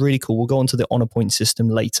 which is really cool. We'll go on to the honor point system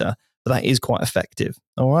later, but that is quite effective.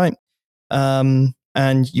 All right.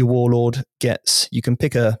 And your Warlord you can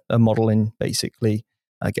pick a model and basically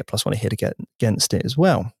get +1 a hit against it as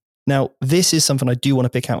well. Now, this is something I do want to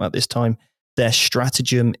pick out at this time. Their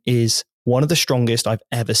stratagem is one of the strongest I've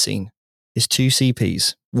ever seen. It's 2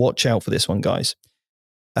 CPs. Watch out for this one, guys.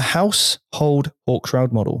 A Household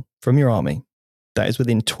Hawkshroud model from your army that is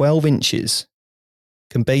within 12 inches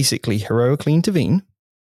can basically heroically intervene.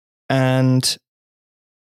 And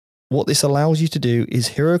what this allows you to do is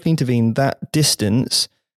heroically intervene that distance,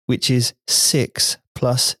 which is 6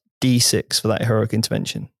 plus D6 for that heroic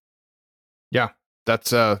intervention. Yeah,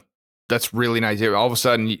 that's really nice. All of a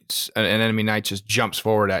sudden, an enemy knight just jumps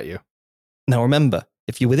forward at you. Now remember,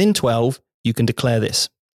 if you're within 12, you can declare this.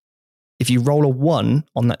 If you roll a 1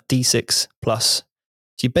 on that D6 plus,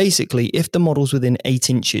 so basically, if the model's within 8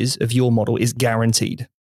 inches of your model, is guaranteed.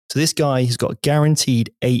 So this guy has got a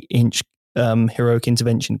guaranteed 8-inch heroic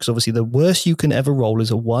intervention, because obviously the worst you can ever roll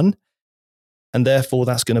is a 1, and therefore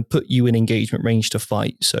that's going to put you in engagement range to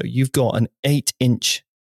fight. So you've got an 8-inch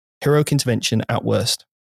heroic intervention at worst.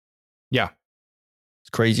 Yeah.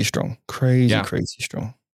 It's crazy strong. Crazy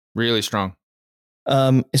strong. Really strong.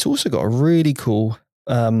 It's also got a really cool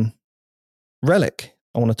relic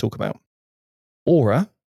I want to talk about. Aura,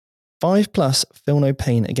 5+, feel no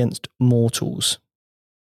pain against mortals.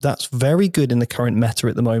 That's very good in the current meta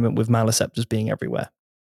at the moment with Maleceptors being everywhere.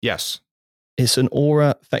 Yes. It's an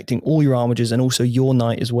aura affecting all your armigers, and also your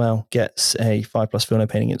knight as well gets a 5+ feel no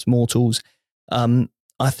pain against mortals.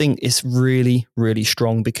 I think it's really, really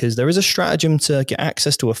strong because there is a stratagem to get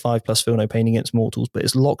access to a 5+ feel no pain against mortals, but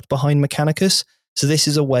it's locked behind Mechanicus. So this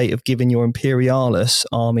is a way of giving your Imperialis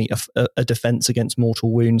army a defense against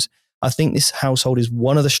mortal wounds. I think this household is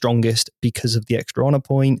one of the strongest because of the extra honor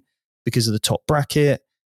point, because of the top bracket,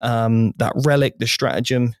 that relic, the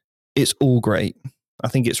stratagem. It's all great. I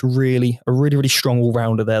think it's really strong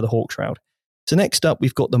all-rounder there, the Hawk Shroud. So next up,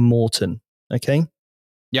 we've got the Morton, okay?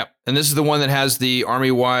 Yep. And this is the one that has the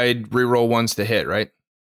army-wide reroll ones to hit, right?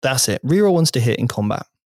 That's it. Reroll ones to hit in combat.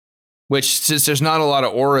 Which, since there's not a lot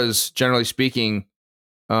of auras, generally speaking,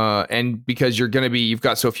 and because you've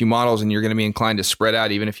got so few models and you're going to be inclined to spread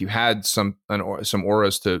out, even if you had some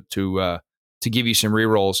auras to give you some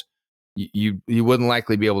rerolls, you wouldn't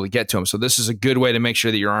likely be able to get to them. So this is a good way to make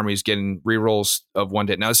sure that your army is getting rerolls of 1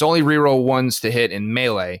 to hit. Now it's only reroll 1s to hit in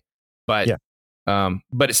melee, but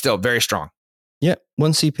it's still very strong. Yeah,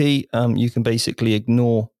 1 CP, you can basically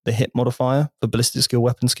ignore the hit modifier for ballistic skill,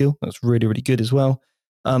 weapon skill. That's really, really good as well.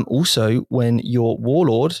 Also, when your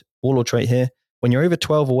Warlord trait here, when you're over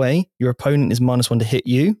 12 away, your opponent is -1 to hit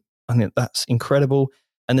you. I think that's incredible.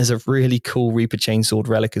 And there's a really cool Reaper Chainsword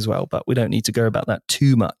relic as well, but we don't need to go about that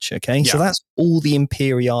too much, okay? Yeah. So that's all the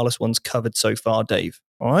Imperialis ones covered so far, Dave.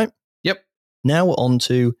 All right? Yep. Now we're on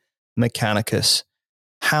to Mechanicus.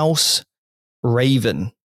 House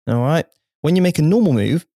Raven. All right? When you make a normal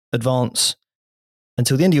move, advance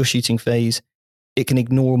until the end of your shooting phase, it can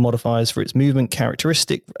ignore modifiers for its movement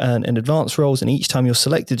characteristic and advance rolls, and each time you're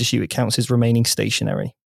selected to shoot, it counts as remaining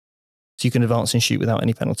stationary. So you can advance and shoot without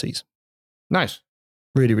any penalties. Nice.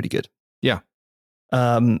 Really, really good. Yeah.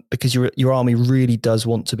 Because your army really does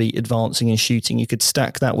want to be advancing and shooting. You could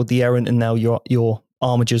stack that with the errant, and now your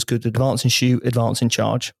armigers could advance and shoot, advance and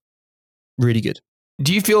charge. Really good.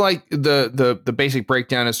 Do you feel like the basic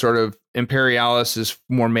breakdown is sort of Imperialis is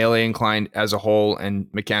more melee inclined as a whole and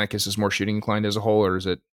Mechanicus is more shooting inclined as a whole, or is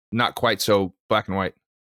it not quite so black and white?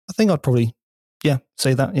 I think I'd probably,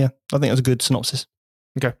 say that. Yeah, I think that's a good synopsis.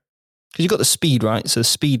 Okay. Because you've got the speed, right? So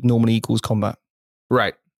speed normally equals combat.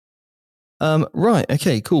 Right. Right.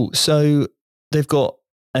 Okay, cool. So they've got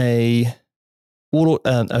a Warlord,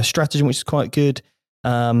 a stratagem, which is quite good.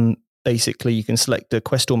 Basically, you can select the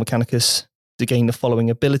Questor Mechanicus to gain the following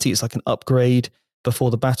ability. It's like an upgrade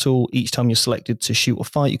before the battle. Each time you're selected to shoot or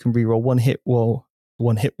fight, you can reroll one hit roll,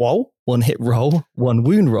 one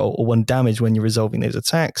wound roll, or 1 damage when you're resolving those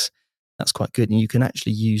attacks. That's quite good. And you can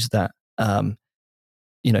actually use that,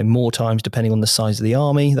 more times depending on the size of the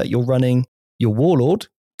army that you're running. Your Warlord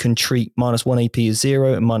can treat -1 AP as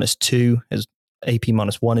 0 and -2 as AP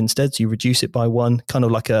 -1 instead. So you reduce it by 1, kind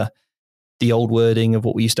of like the old wording of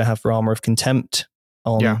what we used to have for Armor of Contempt.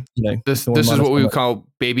 This is what we would call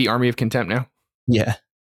baby Army of Contempt now. Yeah.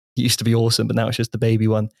 It used to be awesome, but now it's just the baby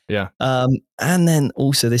one. Yeah. And then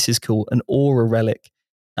also, this is cool, an Aura Relic.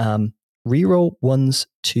 Reroll 1s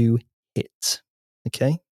to hit.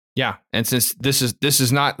 Okay. Yeah. And since this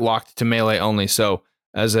is not locked to melee only, so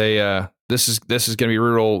as a this is going to be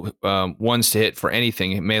reroll 1s to hit for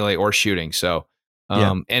anything melee or shooting. So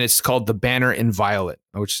and it's called the Banner in Violet,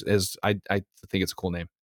 which is I think it's a cool name.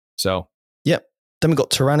 So yep. Then we've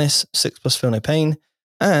got Tyrannus, 6+ feel no pain,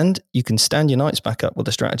 and you can stand your knights back up with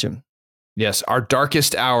a stratagem. Yes, our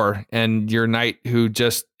darkest hour, and your knight your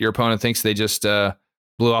opponent thinks they just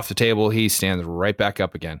blew off the table, he stands right back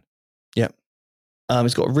up again. Yep.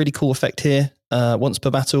 It's got a really cool effect here. Once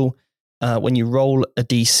per battle, when you roll a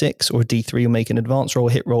D6 or a D3, you'll make an advance roll,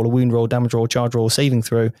 a hit roll, a wound roll, damage roll, charge roll, saving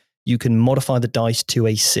throw. you can modify the dice to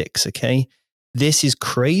a 6, okay? This is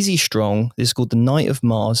crazy strong. This is called the Knight of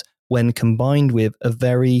Mars when combined with a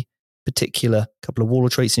very particular couple of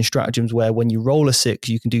Warlord traits and stratagems where when you roll a 6,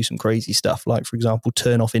 you can do some crazy stuff. Like, for example,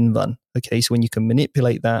 turn off invuln. Okay, so when you can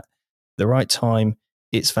manipulate that at the right time,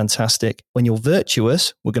 it's fantastic. When you're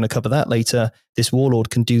virtuous, we're going to cover that later, this Warlord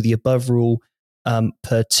can do the above rule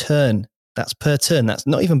per turn. That's per turn. That's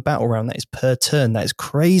not even battle round. That is per turn. That is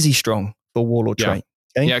crazy strong for Warlord trait.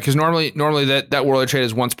 Okay? Yeah, because normally that Warlord trait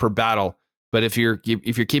is once per battle. But if you're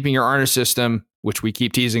keeping your honor system, which we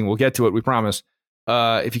keep teasing, we'll get to it, we promise.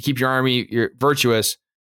 If you keep your army, you're virtuous,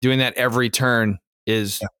 doing that every turn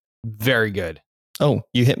is very good. Oh,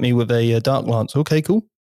 you hit me with a Dark Lance. Okay, cool.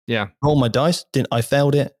 Yeah. Roll my dice. I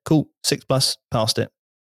failed it. Cool. 6+, passed it.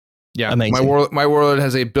 Yeah. Amazing. My Warlord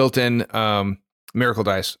has a built-in miracle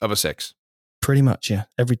dice of a 6. Pretty much, yeah.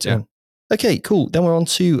 Every turn. Yeah. Okay, cool. Then we're on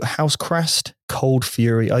to House Krast, Cold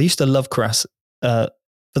Fury. I used to love Krast. For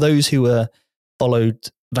those who followed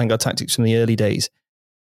Vanguard Tactics from the early days,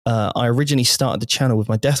 I originally started the channel with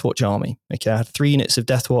my Deathwatch army. Okay, I had 3 units of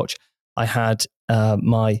Deathwatch. I had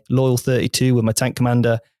my Loyal 32 with my tank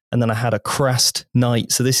commander, and then I had a Krast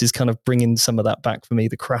Knight. So this is kind of bringing some of that back for me.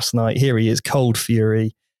 The Krast Knight, here he is, Cold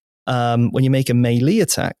Fury. When you make a melee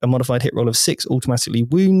attack, a modified hit roll of 6 automatically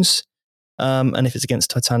wounds. And if it's against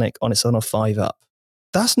Titanic, it's on a 5 up.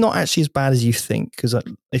 That's not actually as bad as you think, because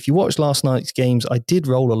if you watched last night's games, I did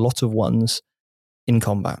roll a lot of 1s in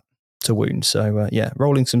combat to wound. So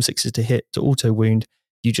rolling some 6s to hit, to auto wound,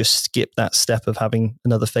 you just skip that step of having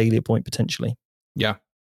another failure point potentially. Yeah.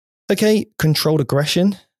 Okay, controlled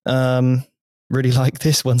aggression. Really like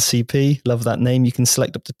this one, CP. Love that name. You can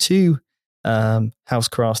select up to 2 House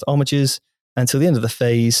Krast armatures until the end of the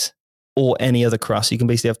phase, or any other Krast. You can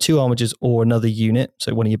basically have 2 armatures or another unit,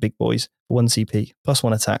 so one of your big boys, 1 CP, plus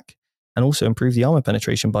 1 attack, and also improve the armor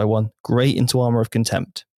penetration by 1. Great into Armor of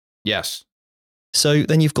Contempt. Yes. So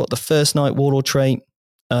then you've got the First Knight Warlord trait,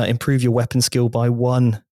 improve your weapon skill by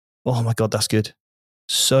 1. Oh my God, that's good.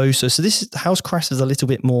 So this is, House Krast is a little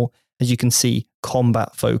bit more, as you can see,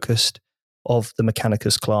 combat focused of the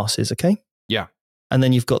Mechanicus classes, okay? Yeah. And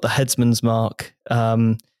then you've got the Headsman's Mark,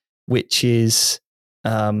 which is,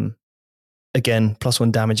 again,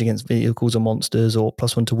 +1 damage against vehicles or monsters, or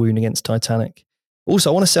 +1 to wound against Titanic.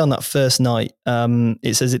 Also, I want to say on that First Knight,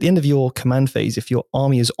 it says at the end of your command phase, if your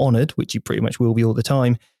army is honored, which you pretty much will be all the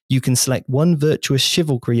time, you can select 1 virtuous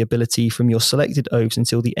chivalry ability from your selected oaths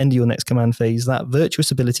until the end of your next command phase. That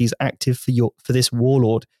virtuous ability is active for this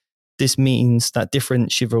Warlord. This means that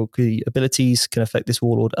different chivalry abilities can affect this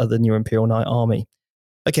Warlord other than your Imperial Knight army.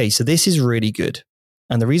 Okay, so this is really good.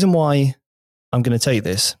 And the reason why I'm going to tell you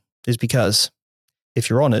this is because if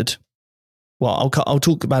you're honored, well, I'll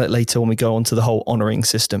talk about it later when we go on to the whole honoring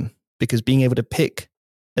system, because being able to pick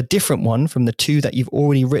a different one from the 2 that you've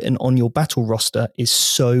already written on your battle roster is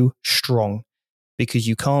so strong, because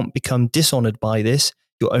you can't become dishonored by this.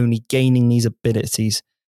 You're only gaining these abilities.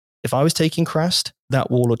 If I was taking Krast,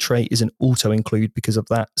 that Warlord trait is an auto include because of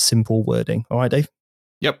that simple wording. All right, Dave?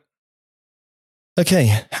 Yep.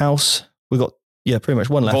 Okay, House. We got, pretty much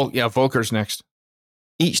 1 left. Volker's next.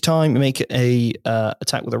 Each time you make a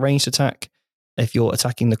attack with a ranged attack, if you're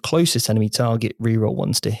attacking the closest enemy target, reroll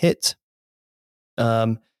 1s to hit.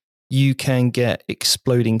 You can get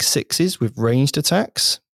exploding 6s with ranged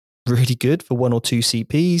attacks. Really good for 1 or 2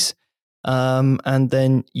 CPs. And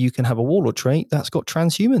then you can have a Warlord trait that's got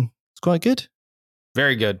transhuman. It's quite good.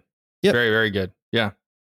 Very good. Yep. Very, very good. Yeah.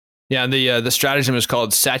 Yeah. And the stratagem is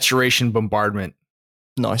called Saturation Bombardment.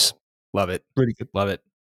 Nice. Love it. Really good. Love it.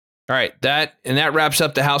 All right. That wraps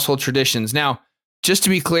up the household traditions. Now, just to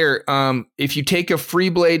be clear, if you take a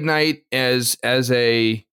Freeblade Knight as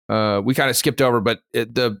a, we kind of skipped over, but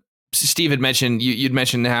Steve had mentioned, you'd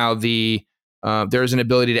mentioned how there's an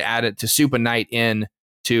ability to add it to soup a knight in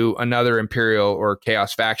to another Imperial or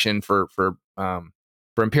Chaos faction for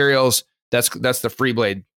Imperials. That's the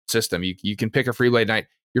Freeblade system. You can pick a Freeblade Knight.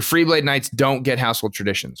 Your Freeblade Knights don't get household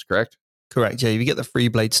traditions, correct? Correct. Yeah, you get the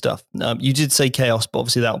Freeblade stuff. You did say Chaos, but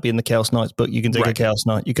obviously that'll be in the Chaos Knights book. You can take a Chaos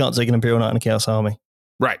Knight. You can't take an Imperial Knight and a Chaos Army.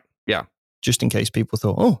 Right. Yeah. Just in case people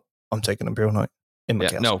thought, oh, I'm taking an Imperial Knight in my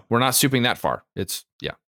Chaos. No, we're not souping that far. It's,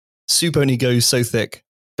 Soup only goes so thick.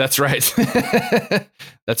 That's right.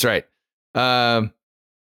 That's right. All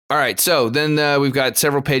right. So then we've got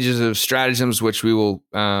several pages of stratagems, which we will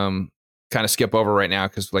kind of skip over right now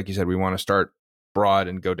because, like you said, we want to start broad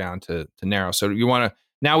and go down to narrow. So you want to,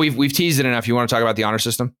 now we've teased it enough. You want to talk about the honor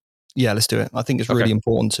system? Yeah, let's do it. I think it's really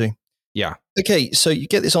important too. Yeah. Okay, so you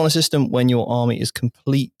get this honor system when your army is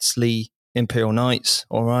completely Imperial Knights.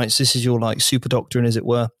 All right, so this is your like super doctrine, as it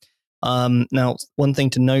were. Now, one thing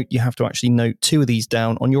to note, you have to actually note 2 of these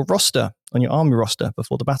down on your roster, on your army roster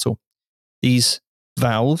before the battle. These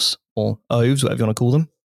valves, or oaths, whatever you want to call them,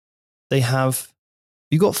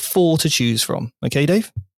 you've got 4 to choose from. Okay,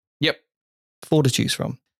 Dave? Yep. 4 to choose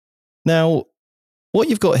from. Now, what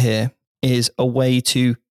you've got here is a way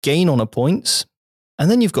to gain honor points, and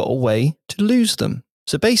then you've got a way to lose them.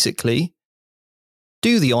 So basically,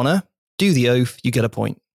 do the honor, do the oath, you get a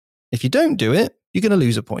point. If you don't do it, you're going to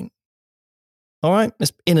lose a point. All right?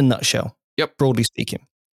 That's in a nutshell. Yep. Broadly speaking.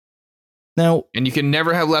 Now, and you can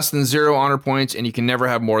never have less than 0 honor points, and you can never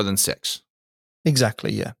have more than 6.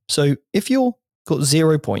 Exactly, yeah. So if you've got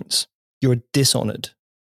 0 points, you're dishonored.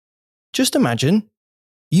 Just imagine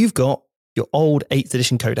you've got your old 8th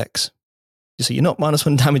edition Codex. So you're not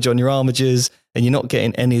 -1 damage on your armigers, and you're not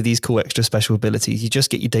getting any of these cool extra special abilities. You just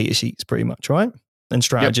get your data sheets pretty much, right? And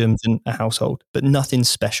stratagems and a household, but nothing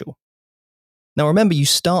special. Now remember, you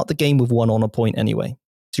start the game with 1 honor point anyway.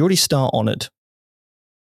 So you already start honored.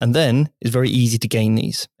 And then it's very easy to gain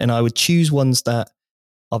these. And I would choose ones that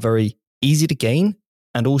are very easy to gain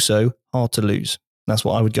and also hard to lose. That's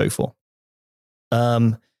what I would go for.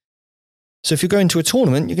 So if you're going to a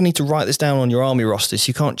tournament, you're going to need to write this down on your army rosters.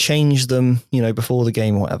 You can't change them, before the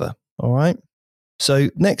game or whatever. All right. So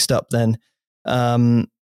next up then,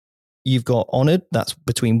 you've got honored. That's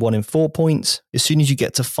between 1 and 4 points. As soon as you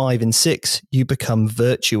get to 5 and 6, you become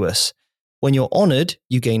virtuous. When you're honored,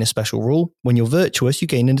 you gain a special rule. When you're virtuous, you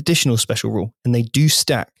gain an additional special rule, and they do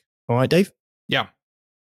stack. All right, Dave? Yeah.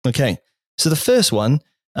 Okay. So the first one,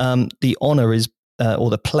 the honor is, or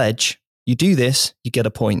the pledge. You do this, you get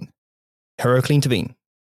a point. Heroically intervene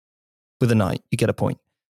with a knight, you get a point.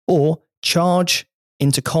 Or charge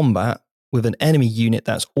into combat with an enemy unit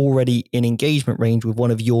that's already in engagement range with one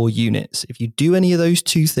of your units. If you do any of those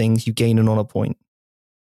 2 things, you gain an honor point.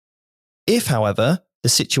 If, however, the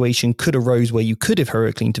situation could arose where you could have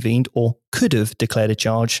heroically intervened or could have declared a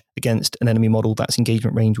charge against an enemy model that's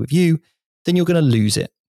engagement range with you, then you're going to lose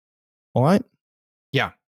it. All right?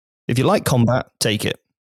 Yeah. If you like combat, take it.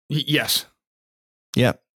 Yes.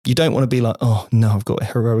 Yeah. You don't want to be like, oh no, I've got to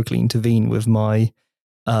heroically intervene with my,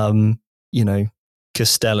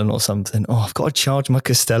 Castellan or something. Oh, I've got to charge my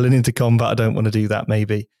Castellan into combat. I don't want to do that,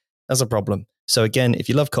 maybe. That's a problem. So again, if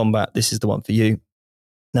you love combat, this is the one for you.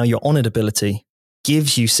 Now, your honored ability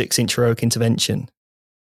gives you 6-inch heroic intervention.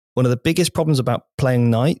 One of the biggest problems about playing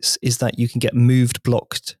knights is that you can get moved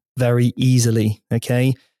blocked very easily,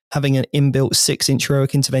 okay? Having an inbuilt 6-inch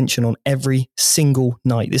heroic intervention on every single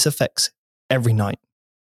knight. This affects every knight.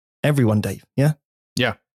 Everyone, Dave, yeah?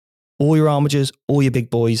 Yeah. All your armigers, all your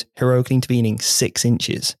big boys, heroically intervening 6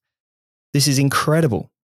 inches. This is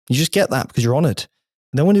incredible. You just get that because you're honored.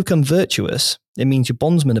 And then when you become virtuous, it means your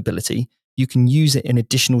bondsman ability, you can use it in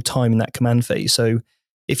additional time in that command phase. So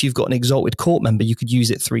if you've got an exalted court member, you could use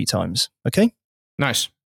it 3 times. Okay? Nice.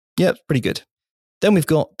 Yeah, pretty good. Then we've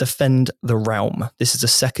got defend the realm. This is a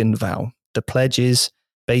second vow. The pledge is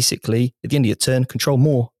basically, at the end of your turn, control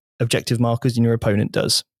more objective markers than your opponent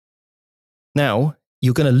does. Now,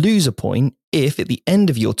 you're going to lose a point if at the end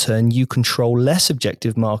of your turn, you control less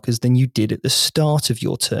objective markers than you did at the start of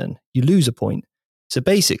your turn. You lose a point. So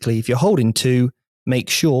basically, if you're holding 2, make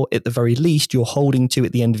sure at the very least you're holding 2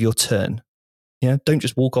 at the end of your turn. Yeah, don't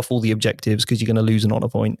just walk off all the objectives because you're going to lose an honor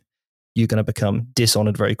point. You're going to become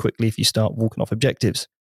dishonored very quickly if you start walking off objectives.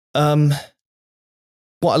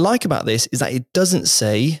 What I like about this is that it doesn't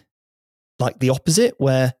say like the opposite,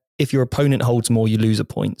 where if your opponent holds more, you lose a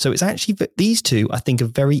point. So it's actually, these 2, I think, are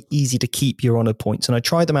very easy to keep your honor points. And I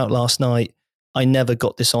tried them out last night. I never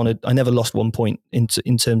got dishonored. I never lost 1 point in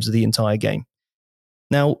terms of the entire game.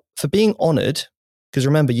 Now, for being honored, because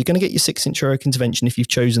remember, you're going to get your 6-inch heroic intervention if you've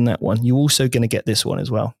chosen that one. You're also going to get this one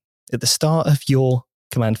as well. At the start of your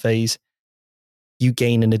command phase, you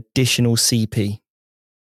gain an additional CP.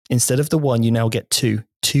 Instead of the 1, you now get 2.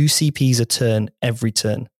 2 CPs a turn every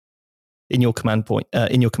turn. In your command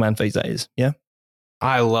phase, that is. Yeah.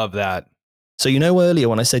 I love that. So, earlier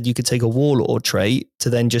when I said you could take a Warlord trait to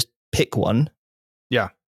then just pick one. Yeah.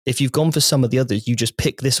 If you've gone for some of the others, you just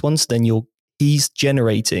pick this one. So then he's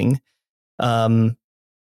generating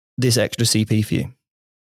this extra CP for you.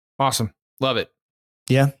 Awesome. Love it.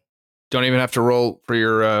 Yeah. Don't even have to roll for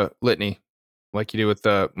your litany like you do with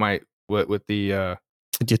the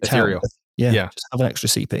ethereal. Yeah. Just have an extra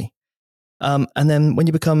CP. And then when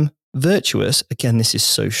you become virtuous, again, this is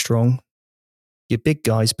so strong. Your big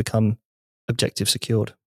guys become objective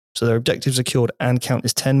secured. So they're objective secured and count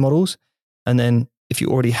as 10 models. And then if you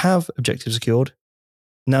already have objective secured,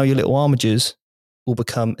 now your little armigers will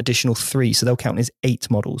become additional 3. So they'll count as 8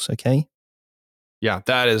 models. Okay. Yeah,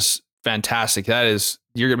 that is fantastic.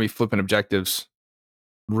 You're going to be flipping objectives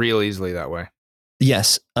real easily that way.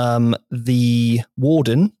 Yes. The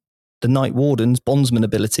Knight Warden's bondsman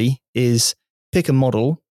ability is pick a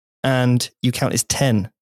model and you count as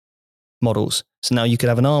 10 models. So now you could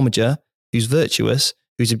have an armiger who's virtuous,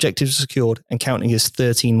 whose objectives are secured, and counting as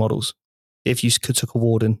 13 models if you took a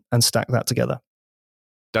warden and stack that together.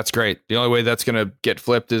 That's great. The only way that's going to get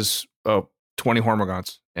flipped is 20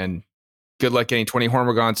 Hormagaunts. And good luck getting 20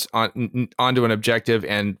 Hormagaunts onto an objective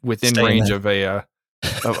and within range of a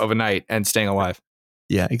knight and staying alive.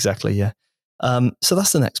 Yeah, exactly. Yeah. So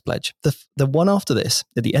that's the next pledge. The one after this,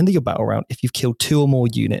 at the end of your battle round, if you've killed 2 or more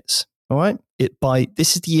units, all right?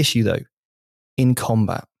 This is the issue though, in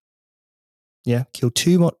combat. Yeah, kill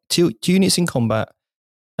two units in combat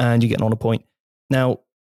and you get an honor point. Now,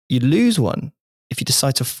 you lose one if you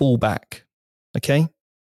decide to fall back. Okay?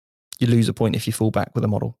 You lose a point if you fall back with a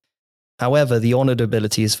model. However, the honored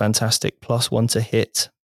ability is fantastic. +1 to hit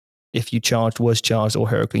if you charged, was charged, or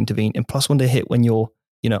heroically intervened, and +1 to hit when your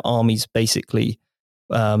army's basically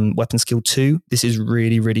weapon skill 2. This is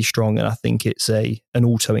really, really strong, and I think it's an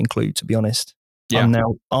auto include, to be honest. Yeah.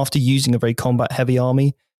 Now, after using a very combat heavy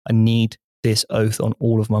army, I need this oath on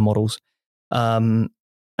all of my models. And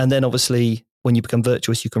then obviously, when you become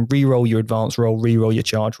virtuous, you can re-roll your advance roll, re-roll your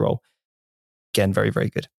charge roll. Again, very, very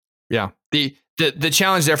good. Yeah. The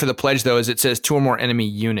challenge there for the pledge, though, is it says 2 or more enemy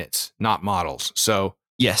units, not models. So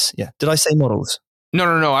yes, yeah. Did I say models?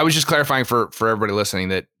 No. I was just clarifying for everybody listening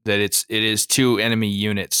that it is 2 enemy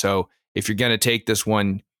units. So if you're going to take this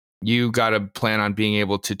one, you got to plan on being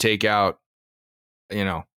able to take out,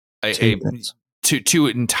 two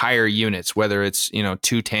entire units, whether it's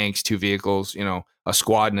 2 tanks, 2 vehicles, a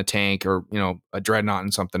squad and a tank, or a dreadnought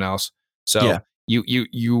and something else. So yeah.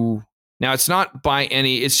 you now it's not by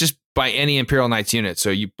any, it's just by any Imperial Knights unit.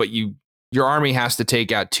 So your army has to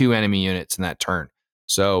take out 2 enemy units in that turn.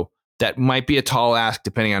 So that might be a tall ask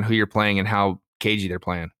depending on who you're playing and how cagey they're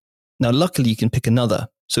playing. Now, luckily you can pick another.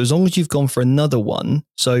 So as long as you've gone for another one,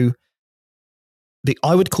 so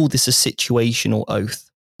I would call this a situational oath,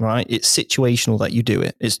 right? It's situational that you do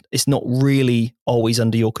it. It's not really always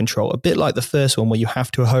under your control. A bit like the first one where you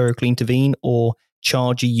have to heroically intervene or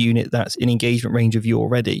charge a unit that's in engagement range of you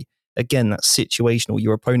already. Again, that's situational.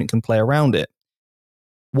 Your opponent can play around it.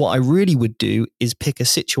 What I really would do is pick a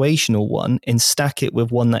situational one and stack it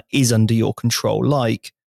with one that is under your control,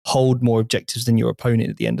 like hold more objectives than your opponent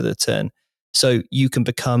at the end of the turn. So you can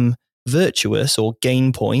become virtuous or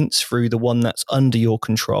gain points through the one that's under your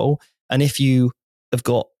control. And if you have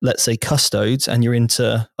got, let's say, custodes and you're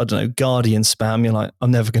into, guardian spam, you're like,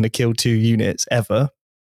 I'm never going to kill 2 units ever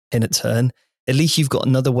in a turn. At least you've got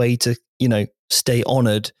another way to, stay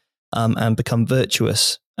honored and become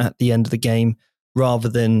virtuous at the end of the game, rather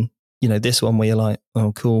than, this one where you're like,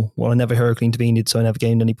 oh, cool. Well, I never heroically intervened, so I never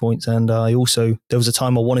gained any points. And there was a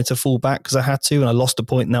time I wanted to fall back because I had to, and I lost a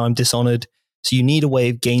point. Now I'm dishonored. So you need a way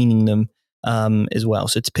of gaining them as well.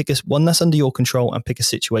 So to pick one that's under your control and pick a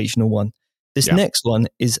situational one. This next one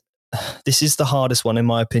is the hardest one in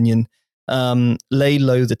my opinion. Lay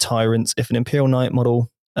low the tyrants. If an Imperial Knight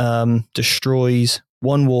model destroys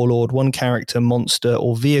 1 warlord, 1 character, monster,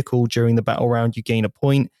 or vehicle during the battle round, you gain a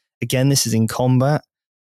point. Again, this is in combat.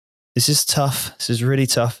 This is tough. This is really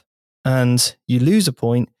tough. And you lose a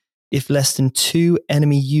point if less than 2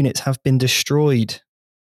 enemy units have been destroyed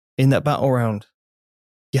in that battle round.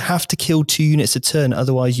 You have to kill 2 units a turn,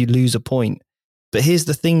 otherwise you lose a point. But here's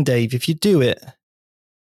the thing, Dave. If you do it,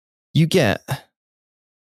 you get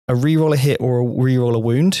a reroll a hit or a reroll a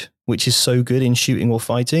wound, which is so good in shooting or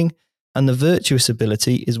fighting. And the virtuous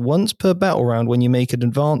ability is once per battle round when you make an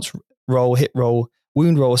advance roll, hit roll,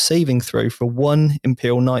 wound roll, or saving throw for 1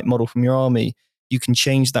 Imperial Knight model from your army, you can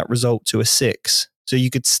change that result to a 6. So you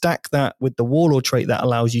could stack that with the Warlord trait that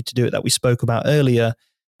allows you to do it that we spoke about earlier.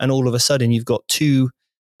 And all of a sudden you've got 2,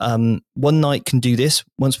 1 knight can do this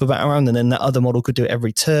once per battle round, and then that other model could do it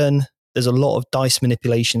every turn. There's a lot of dice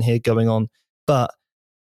manipulation here going on. But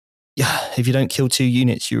yeah, if you don't kill 2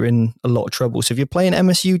 units, you're in a lot of trouble. So if you're playing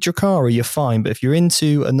MSU Drakara, you're fine. But if you're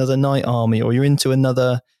into another knight army, or you're into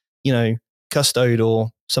another, custode or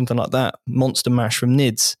something like that, monster mash from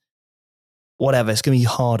NIDS, whatever, it's going to be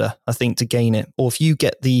harder, I think, to gain it. Or if you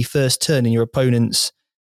get the first turn and your opponent's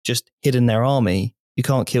just hidden their army, you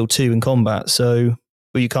can't kill 2 in combat. Or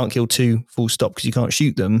you can't kill 2 full stop because you can't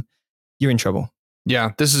shoot them, you're in trouble.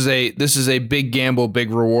 Yeah, this is a big gamble,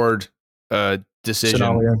 big reward decision.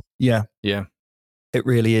 Scenario. Yeah. It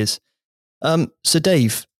really is. So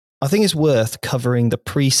Dave, I think it's worth covering the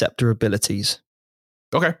preceptor abilities.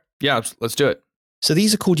 Okay. Yeah, let's do it. So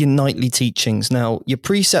these are called your nightly teachings. Now, your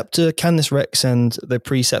preceptor, Canis Rex, and the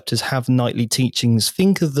preceptors have nightly teachings.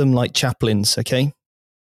 Think of them like chaplains, okay?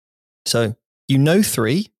 So you know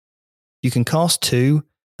 3, you can cast 2,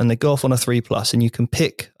 and they go off on a 3+, and you can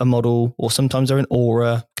pick a model, or sometimes they're in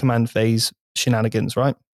aura, command phase shenanigans,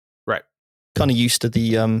 right? Right. Kind of used to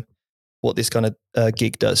the what this kind of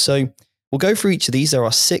gig does. So we'll go through each of these. There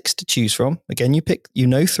are 6 to choose from. Again, you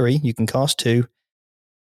know 3, you can cast 2.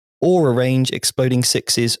 Aura range, exploding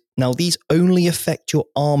 6s. Now, these only affect your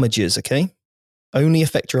armigers, okay? Only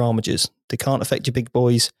affect your armigers. They can't affect your big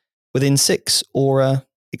boys. Within 6, aura,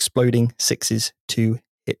 exploding 6s to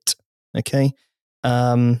hit, okay?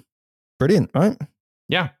 Brilliant, right?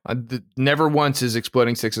 Yeah. Never once is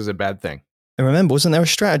exploding 6 a bad thing. And remember, wasn't there a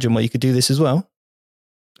stratagem where you could do this as well?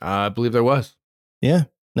 I believe there was. Yeah.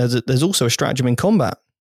 There's also a stratagem in combat.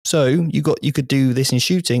 So you could do this in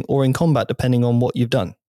shooting or in combat, depending on what you've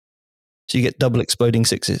done. So you get double exploding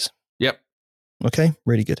 6s. Yep. Okay,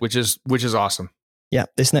 really good. Which is awesome. Yeah,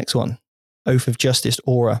 this next one, Oath of Justice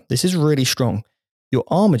Aura. This is really strong. Your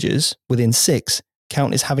armigers within 6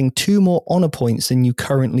 count as having 2 more honor points than you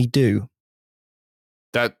currently do.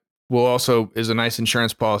 That will also is a nice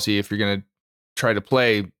insurance policy if you're going to try to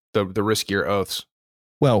play the riskier oaths.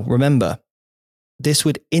 Well, remember, this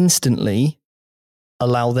would instantly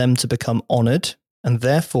allow them to become honored, and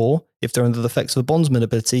therefore, if they're under the effects of a bondsman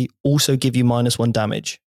ability, also give you -1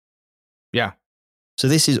 damage. Yeah. So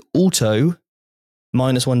this is auto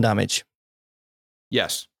 -1 damage.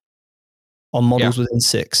 Yes. On models within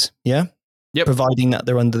 6. Yeah? Yep. Providing that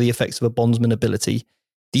they're under the effects of a bondsman ability.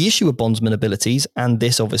 The issue with bondsman abilities, and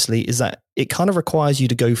this obviously, is that it kind of requires you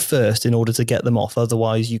to go first in order to get them off.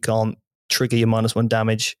 Otherwise, you can't trigger your -1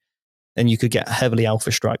 damage, and you could get heavily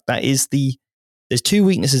alpha strike. There's 2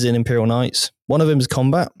 weaknesses in Imperial Knights. One of them is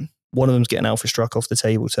combat. One of them is getting alpha struck off the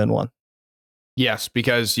table turn 1. Yes,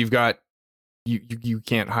 because you've got you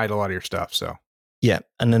can't hide a lot of your stuff. So yeah,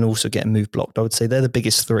 and then also getting move blocked. I would say they're the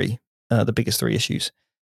biggest 3. The biggest 3 issues.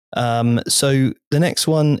 So the next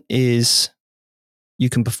one is you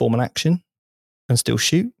can perform an action and still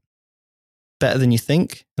shoot better than you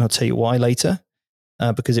think. And I'll tell you why later,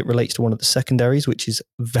 because it relates to one of the secondaries, which is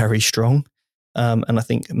very strong, and I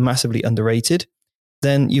think massively underrated.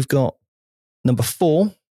 Then you've got number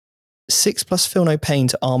 4, 6+ feel no pain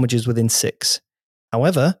to armigers within 6.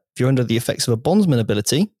 However, if you're under the effects of a bondsman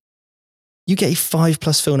ability, you get a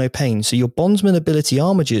 5+ feel no pain. So your bondsman ability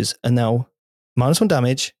armigers are now -1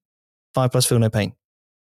 damage, 5+ feel no pain.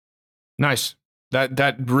 Nice.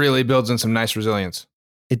 That really builds in some nice resilience.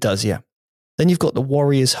 It does, yeah. Then you've got the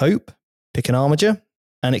Warrior's Hope. Pick an armiger,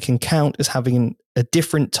 and it can count as having a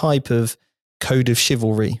different type of code of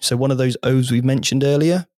chivalry. So one of those oaths we mentioned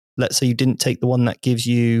earlier. Let's say you didn't take the one that gives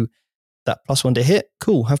you that +1 to hit.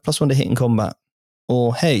 Cool, have +1 to hit in combat.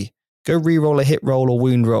 Or hey, go re-roll a hit roll or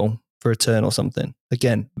wound roll for a turn or something.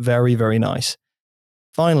 Again, very, very nice.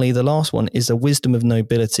 Finally, the last one is the Wisdom of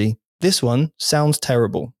Nobility. This one sounds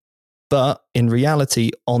terrible, but in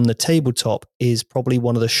reality, on the tabletop is probably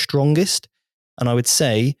one of the strongest, and I would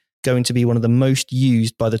say going to be one of the most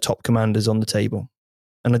used by the top commanders on the table.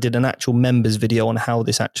 And I did an actual members video on how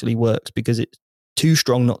this actually works because it's too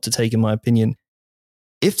strong not to take, in my opinion.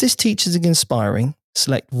 If this teaches is inspiring,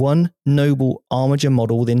 select 1 noble armiger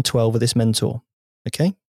model within 12 of this mentor.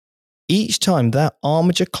 Okay? Each time that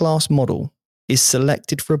armiger class model is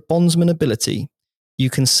selected for a bondsman ability,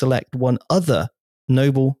 you can select 1 other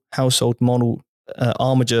noble household model,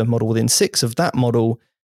 armiger model within 6 of that model.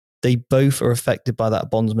 They both are affected by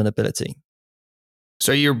that bondsman ability.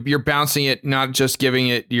 So you're bouncing it, not just giving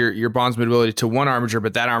it your bondsman ability to one armiger,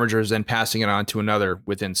 but that armiger is then passing it on to another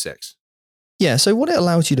within 6. Yeah, so what it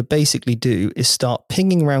allows you to basically do is start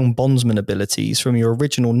pinging around bondsman abilities from your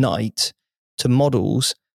original knight to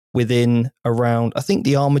models within around, I think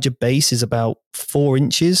the armiger base is about 4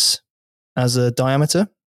 inches as a diameter.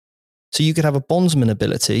 So you could have a bondsman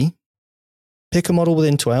ability, pick a model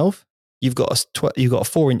within 12, you've got a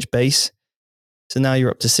 4-inch base, so now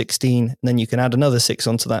you're up to 16, and then you can add another 6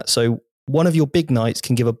 onto that. So one of your big knights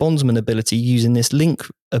can give a bondsman ability using this link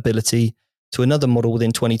ability to another model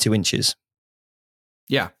within 22 inches.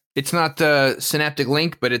 Yeah, it's not the synaptic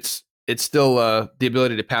link, but it's still the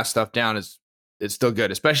ability to pass stuff down it's still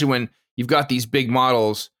good, especially when you've got these big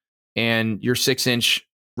models and your 6-inch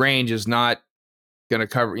range is not going to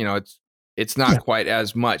cover, it's not quite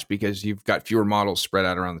as much because you've got fewer models spread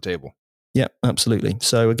out around the table. Yeah, absolutely.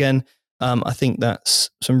 So again, I think that's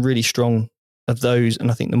some really strong of those, and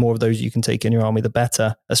I think the more of those you can take in your army, the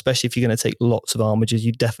better, especially if you're going to take lots of armigers.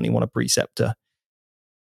 You definitely want a preceptor.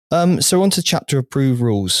 So on to chapter approved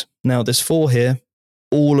rules. Now there's 4 here.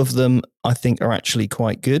 all of them, I think, are actually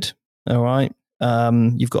quite good. All right.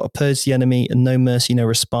 You've got a Purge the Enemy, a No Mercy, No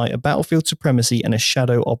Respite, a Battlefield Supremacy, and a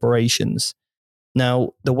Shadow Operations.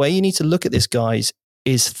 Now, the way you need to look at this, guys,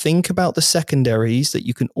 is think about the secondaries that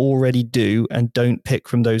you can already do and don't pick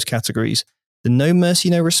from those categories. The No Mercy,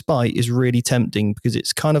 No Respite is really tempting because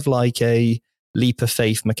it's kind of like a leap of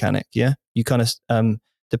faith mechanic. Yeah. You kind of,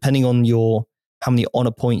 depending on how many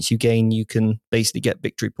honor points you gain, you can basically get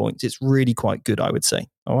victory points. It's really quite good, I would say.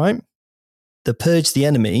 All right. The Purge the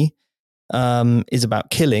Enemy is about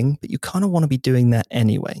killing, but you kind of want to be doing that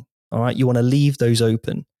anyway. All right. You want to leave those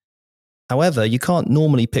open. However, you can't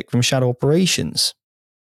normally pick from Shadow Operations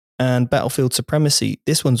and Battlefield Supremacy.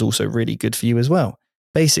 This one's also really good for you as well.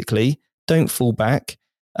 Basically, don't fall back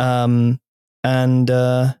and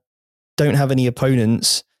don't have any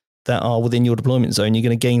opponents that are within your deployment zone. You're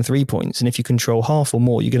going to gain 3 points. And if you control half or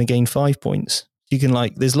more, you're going to gain 5 points. You can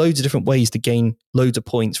there's loads of different ways to gain loads of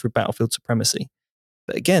points for Battlefield Supremacy.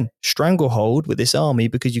 But again, Stranglehold with this army,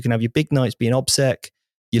 because you can have your big knights being OBSEC,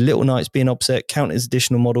 your little knights being OBSEC, count as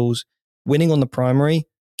additional models. Winning on the primary,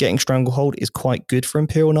 getting Stranglehold is quite good for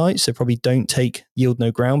Imperial Knights. So probably don't take Yield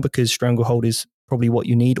No Ground because Stranglehold is probably what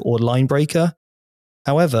you need, or Line Breaker.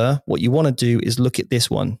 However, what you want to do is look at this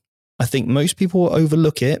one. I think most people will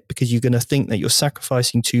overlook it because you're going to think that you're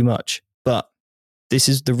sacrificing too much. But this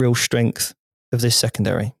is the real strength of this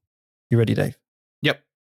secondary. You ready, Dave? Yep.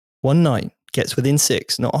 One knight gets within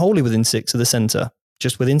 6, not wholly within 6 of the center,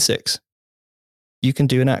 just within 6. You can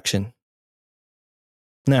do an action.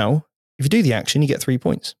 Now, if you do the action, you get 3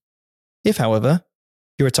 points. If, however,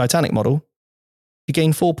 you're a Titanic model, you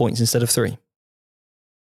gain 4 points instead of 3.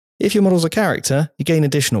 If your model's a character, you gain an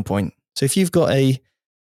additional point. So if you've got a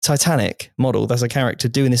Titanic model that's a character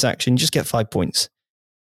doing this action, you just get 5 points.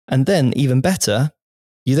 And then, even better,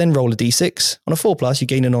 you then roll a d6. On a 4+, you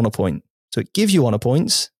gain an honor point. So it gives you honor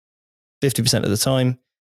points 50% of the time.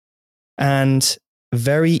 And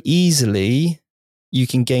very easily, you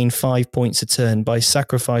can gain 5 points a turn by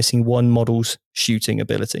sacrificing one model's shooting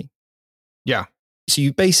ability. Yeah. So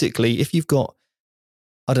you basically, if you've got,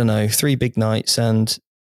 3 big knights and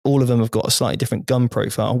all of them have got a slightly different gun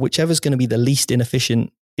profile, whichever's going to be the least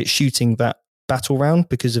inefficient at shooting that battle round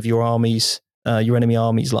because of your armies, your enemy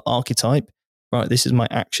armies like archetype, right? This is my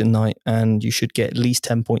action knight and you should get at least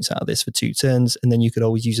 10 points out of this for 2 turns. And then you could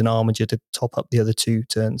always use an armiger to top up the other 2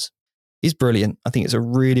 turns. It's brilliant. I think it's a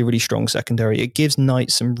really, really strong secondary. It gives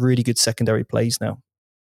knights some really good secondary plays now.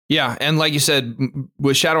 Yeah, and like you said,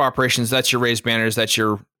 with Shadow Operations, that's your raised banners, that's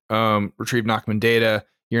your retrieve Nachman data,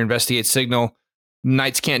 your investigate signal.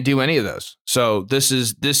 Knights can't do any of those. So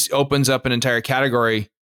this opens up an entire category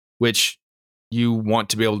which you want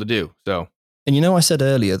to be able to do. So, and I said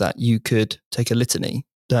earlier that you could take a litany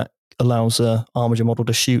that allows a armiger model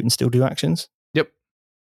to shoot and still do actions. Yep.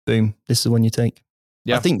 Boom. This is the one you take.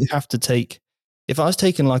 Yeah. I think you have to take. If I was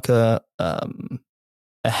taking like a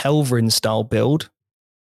Helverin style build,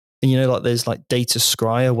 and there's like Data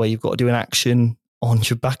Scryer where you've got to do an action on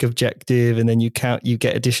your back objective, and then you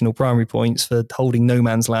get additional primary points for holding no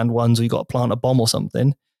man's land ones, or you got to plant a bomb or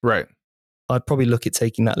something. Right. I'd probably look at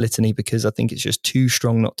taking that litany because I think it's just too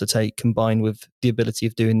strong not to take, combined with the ability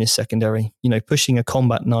of doing this secondary. Pushing a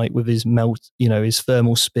combat knight with his his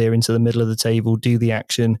thermal spear into the middle of the table, do the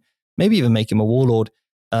action, maybe even make him a warlord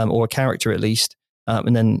or a character at least,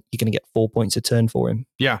 and then you're going to get 4 points a turn for him.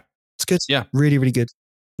 Yeah, it's good. Yeah, really, really good.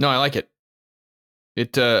 No, I like it.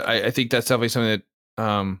 I think that's definitely something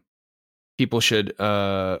that people should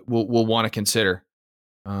will want to consider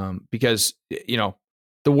because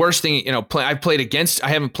the worst thing I've played against. I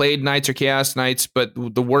haven't played Knights or Chaos Knights, but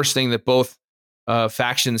the worst thing that both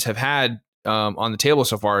factions have had on the table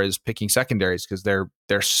so far is picking secondaries because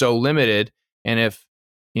they're so limited, and if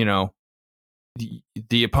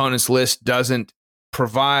the opponent's list doesn't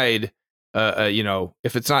provide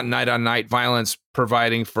if it's not night on night violence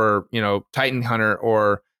providing for Titan Hunter,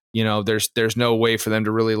 or there's no way for them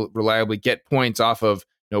to really reliably get points off of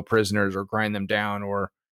no prisoners or grind them down,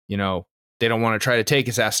 or they don't want to try to take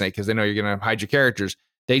Assassinate because they know you're going to hide your characters.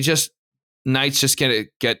 Knights just gonna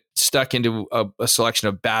get stuck into a selection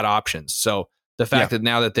of bad options. So the fact that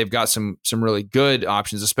now that they've got some really good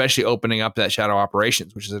options, especially opening up that Shadow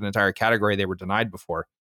Operations, which is an entire category they were denied before,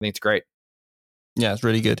 I think it's great. Yeah, it's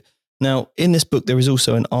really good. Now, in this book, there is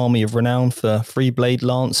also an army of renown for free blade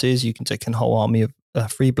lances. You can take a whole army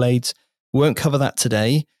of free blades. We won't cover that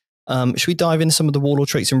today. Should we dive into some of the Warlord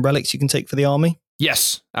traits and relics you can take for the army?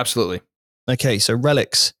 Yes, absolutely. Okay, so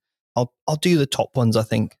relics. I'll do the top ones, I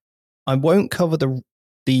think. I won't cover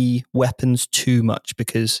the weapons too much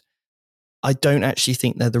because I don't actually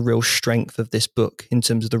think they're the real strength of this book in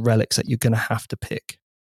terms of the relics that you're going to have to pick.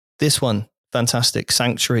 This one, fantastic.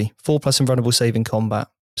 Sanctuary, 4+ invulnerable save in combat.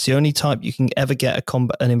 It's the only type you can ever get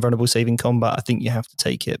an invulnerable save in combat. I think you have to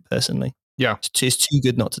take it personally. Yeah. It's too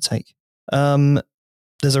good not to take.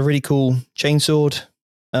 There's a really cool chainsword.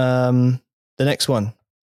 The next one,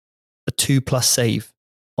 a 2+ save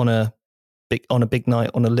on a big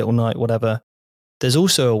knight, on a little knight, whatever. There's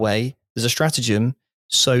also there's a stratagem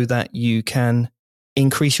so that you can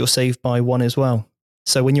increase your save by 1 as well.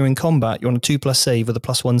 So when you're in combat, you're on a 2+ save with a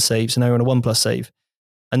 +1 save, so now you're on a 1+ save.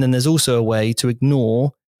 And then there's also a way to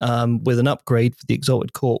ignore, with an upgrade for the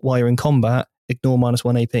Exalted Court, while you're in combat, ignore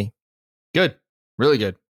 -1 AP. Good. Really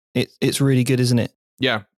good. It's really good, isn't it?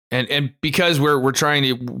 Yeah. And because we're trying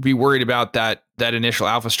to be worried about that initial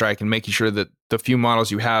alpha strike and making sure that the few models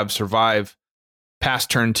you have survive past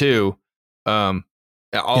turn 2,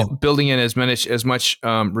 building in as much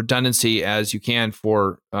redundancy as you can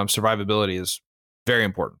for survivability is very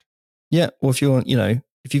important. Yeah. Well, if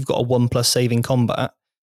you've got a 1+ save in combat,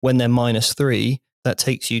 when they're -3, that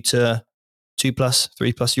takes you to 2+,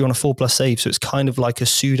 3+. You're on a 4+ save, so it's kind of like a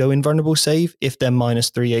pseudo invulnerable save if they're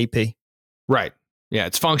 -3 AP. Right. Yeah,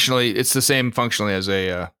 it's the same functionally as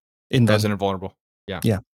an invulnerable. Yeah.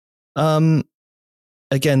 Yeah.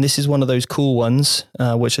 Again, this is one of those cool ones,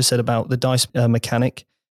 which I said about the dice mechanic.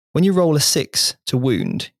 When you roll a 6 to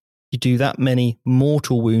wound, you do that many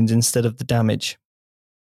mortal wounds instead of the damage.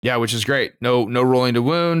 Yeah, which is great. No rolling to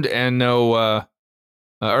wound, and no,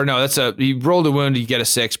 you roll to wound, you get a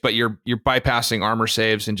 6, but you're bypassing armor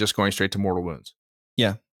saves and just going straight to mortal wounds.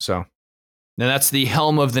 Yeah. So, now that's the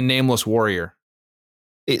Helm of the Nameless Warrior.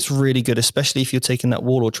 It's really good, especially if you're taking that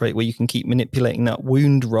Warlord trait where you can keep manipulating that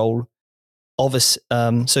wound roll.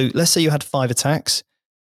 So let's say you had 5 attacks,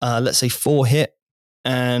 let's say 4 hit,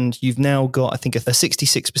 and you've now got, I think, a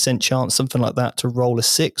 66% chance, something like that, to roll a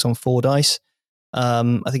 6 on 4 dice.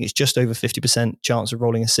 I think it's just over 50% chance of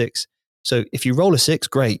rolling a 6. So if you roll a 6,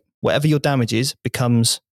 great. Whatever your damage is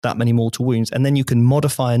becomes that many mortal wounds. And then you can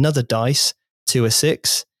modify another dice to a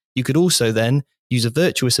 6. You could also then use a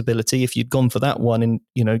virtuous ability if you'd gone for that one and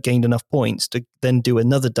gained enough points to then do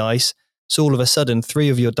another dice. So all of a sudden, 3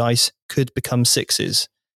 of your dice could become 6s,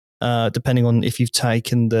 depending on if you've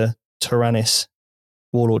taken the Tyrannus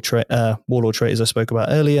Warlord trait, as I spoke about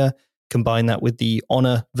earlier. Combine that with the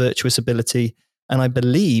Honor virtuous ability. And I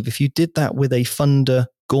believe if you did that with a Thunder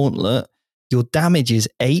Gauntlet, your damage is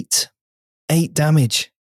 8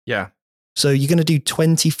 damage. Yeah. So you're going to do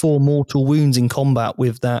 24 mortal wounds in combat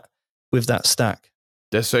with that stack.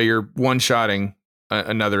 So you're one-shotting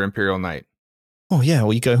another Imperial Knight. Oh yeah,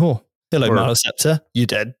 well you go, hello Maleceptor, you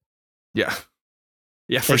dead. Yeah.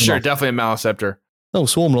 Yeah, for sure. Definitely a Maleceptor. Oh,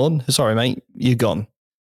 Swarmlord, sorry mate, you're gone.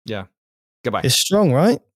 Yeah. Goodbye. It's strong,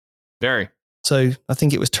 right? Very. So I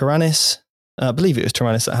think it was Tyrannus. I believe it was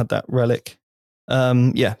Tyrannus that had that relic.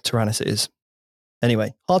 Yeah, Tyrannus it is.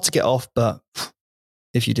 Anyway, hard to get off, but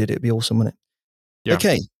if you did, it'd be awesome, wouldn't it? Yeah.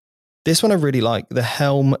 Okay. This one I really like, the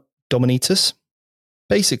Helm Dominatus.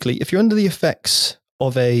 Basically, if you're under the effects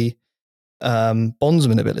of a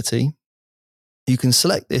bondsman ability, you can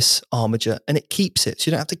select this armature and it keeps it. So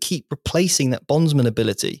you don't have to keep replacing that bondsman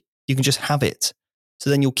ability. You can just have it. So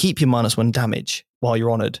then you'll keep your -1 damage while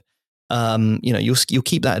you're honored. You'll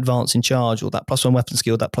keep that advance in charge, or that +1 weapon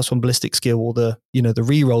skill, that +1 ballistic skill, or the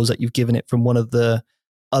re-rolls that you've given it from one of the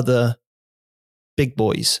other big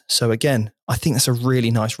boys. So again, I think that's a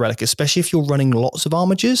really nice relic, especially if you're running lots of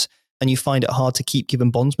armatures and you find it hard to keep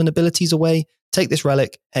giving bondsman abilities away. Take this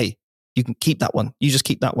relic. Hey, you can keep that one. You just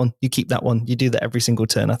keep that one. You keep that one. You do that every single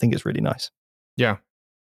turn. I think it's really nice. Yeah.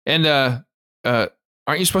 And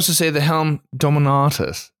aren't you supposed to say the Helm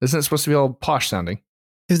Dominatus? Isn't it supposed to be all posh sounding?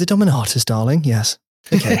 Oh, the Dominatus, darling. Yes.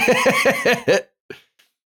 Okay.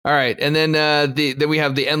 All right. And then then we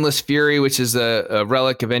have the Endless Fury, which is a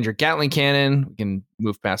relic Avenger Gatling Cannon. We can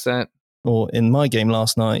move past that. Or in my game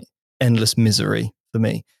last night, Endless Misery for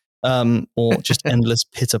me. Or just endless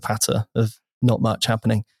pitter-patter of not much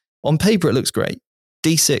happening. On paper, it looks great.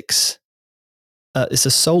 D6. It's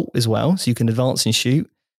assault as well, so you can advance and shoot,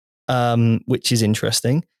 which is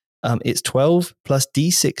interesting. It's 12 plus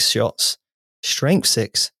D6 shots, strength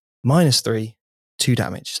 6, -3, 2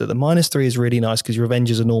 damage. So the -3 is really nice because your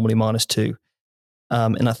Avengers are normally -2.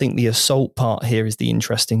 And I think the assault part here is the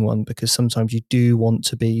interesting one because sometimes you do want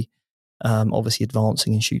to be obviously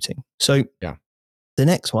advancing and shooting. So yeah. The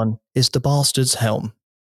next one is the Bastard's Helm.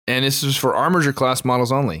 And this is for Armiger class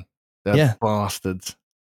models only. Yeah. Bastards.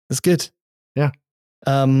 That's good. Yeah.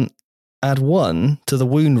 Add 1 to the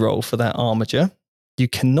wound roll for that armature. You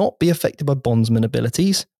cannot be affected by bondsman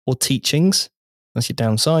abilities or teachings. That's your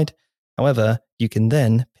downside. However, you can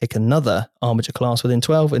then pick another armature class within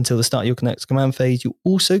 12 until the start of your next command phase. You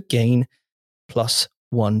also gain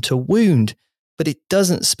 +1 to wound, but it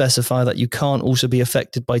doesn't specify that you can't also be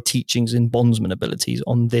affected by teachings and bondsman abilities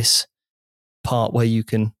on this part where you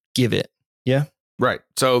can give it. Yeah. Right.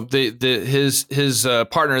 So his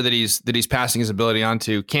partner that he's passing his ability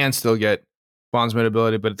onto can still get bondsman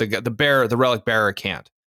ability, but the relic bearer can't.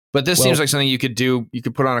 But this seems like something you could do. You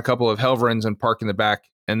could put on a couple of Helverins and park in the back,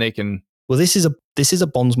 and they can. Well, this is a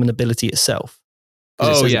bondsman ability itself.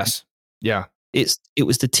 Oh yes, yeah. It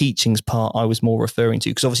was the teachings part I was more referring to,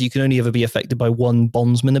 because obviously you can only ever be affected by one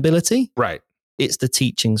bondsman ability. Right. It's the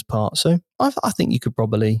teachings part. So I think you could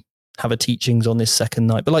probably have a teachings on this second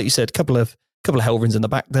night. But like you said, a couple of Helverins in the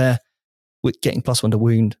back there with getting +1 to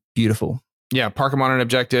wound. Beautiful. Yeah, park them on an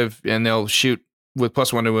objective, and they'll shoot with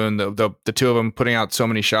 +1 to wound. The two of them putting out so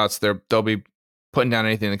many shots, they'll be putting down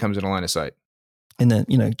anything that comes in a line of sight. And then,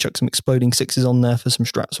 chuck some exploding 6s on there for some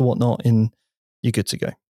strats or whatnot, and you're good to go.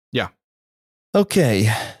 Yeah.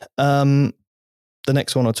 Okay. The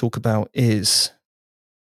next one I'll talk about is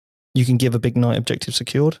you can give a big knight objective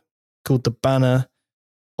secured, called the Banner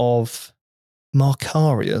of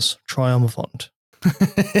Markaria's Triumphant.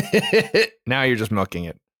 Now you're just milking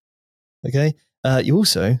it. Okay. You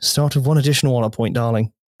also start with 1 additional honor point,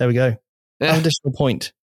 darling. There we go. Yeah. 1 additional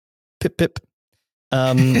point. Pip, pip.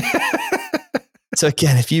 So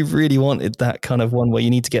again, if you really wanted that kind of one where you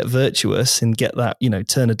need to get virtuous and get that,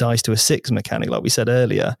 turn a dice to a 6 mechanic, like we said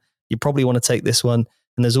earlier, you probably want to take this one.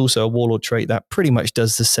 And there's also a Warlord trait that pretty much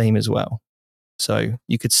does the same as well. So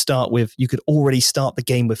you could already start the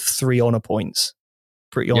game with 3 honor points.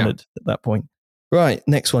 Pretty honored at that point. Right,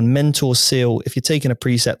 next one, Mentor Seal. If you're taking a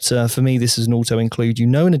preceptor, for me, this is an auto include. You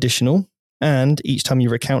know an additional, and each time you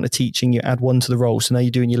recount a teaching, you add 1 to the roll. So now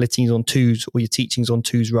you're doing your litanies on 2s or your teachings on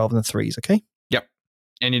 2s rather than 3s, okay? Yep.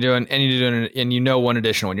 And you're doing 1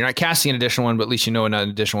 additional one. You're not casting an additional one, but at least you know an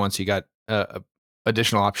additional one, so you got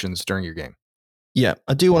additional options during your game. Yeah,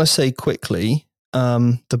 I do want to say quickly,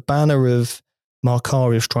 the Banner of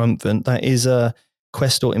Markaria's Triumphant, that is a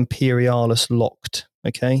Questor Imperialis locked,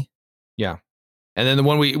 okay? Yeah. And then the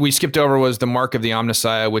one we skipped over was the Mark of the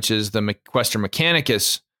Omnissiah, which is the Questor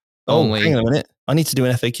Mechanicus only. Oh, hang on a minute. I need to do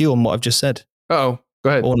an FAQ on what I've just said. Oh, go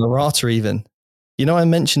ahead. Or an errata even. I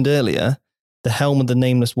mentioned earlier the Helm of the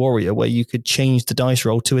Nameless Warrior, where you could change the dice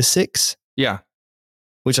roll to a 6. Yeah.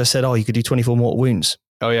 Which I said, you could do 24 mortal wounds.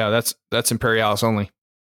 Oh yeah, that's Imperialis only.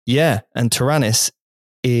 Yeah, and Tyrannus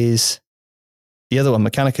is the other one,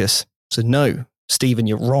 Mechanicus. So no, Stephen,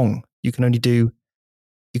 you're wrong. You could only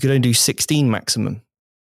do 16 maximum.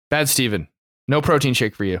 Bad Stephen. No protein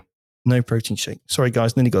shake for you. No protein shake. Sorry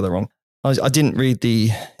guys, nearly got that wrong. I didn't read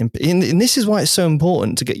and this is why it's so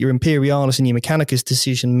important to get your Imperialis and your Mechanicus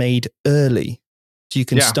decision made early. So you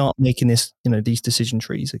can start making these decision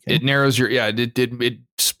trees. Okay. It narrows it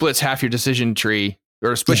splits half your decision tree,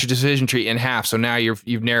 or splits your decision tree in half. So now you've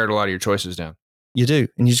narrowed a lot of your choices down. You do.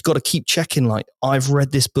 And you just got to keep checking. Like, I've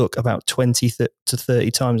read this book about 20 to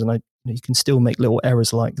 30 times, and you can still make little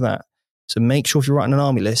errors like that. So make sure if you're writing an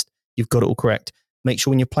army list, you've got it all correct. Make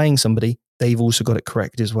sure when you're playing somebody, they've also got it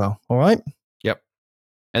correct as well. All right? Yep.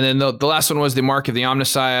 And then the last one was the Mark of the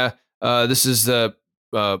Omnissiah. This is the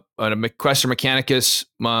Questor Mechanicus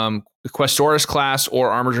Questoris class or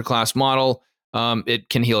Armiger class model. It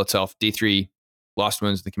can heal itself, D3 lost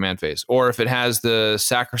wounds in the command phase. Or if it has the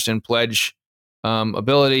Sacristan Pledge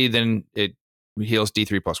ability, then it heals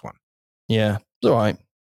D3 +1. Yeah, it's all right.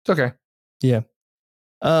 It's okay. Yeah.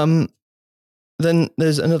 Then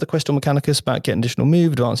there's another Questor Mechanicus about getting additional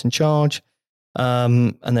move, advance in charge,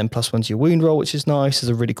 and then +1 to your wound roll, which is nice. There's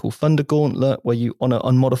a really cool Thunder Gauntlet where you, on an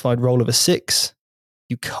unmodified roll of a 6,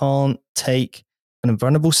 you can't take an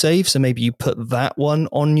invulnerable save. So maybe you put that one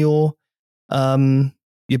on your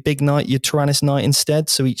big knight, your Tyrannus knight instead.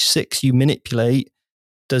 So each 6 you manipulate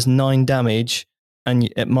does 9 damage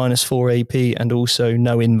and at -4 AP and also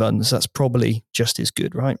no invuns. That's probably just as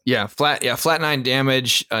good, right? Yeah, flat 9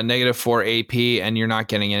 damage, -4 AP, and you're not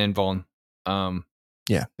getting an invuln.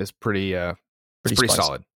 Yeah, it's pretty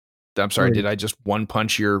solid. I'm sorry, did I just one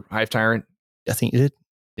punch your Hive Tyrant? I think you did.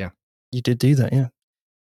 Yeah, you did do that. Yeah.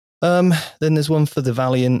 Then there's one for the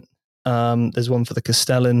Valiant. There's one for the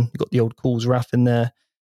Castellan. You've got the old Cool's Wrath in there.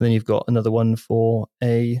 And then you've got another one for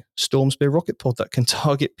a Storm Spear rocket pod that can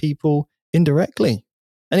target people indirectly.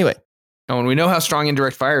 Anyway. Oh, and we know how strong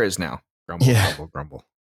indirect fire is now. Grumble.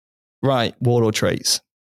 Right, Warlord Traits.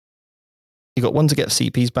 You got 1 to get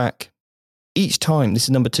CPs back. Each time, this is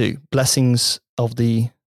number 2, Blessings of the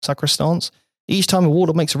Sacristans. Each time a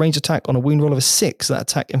Warlord makes a ranged attack on a wound roll of a 6, that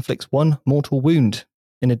attack inflicts 1 mortal wound.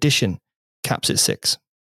 In addition, caps at 6.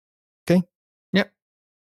 Okay. Yep.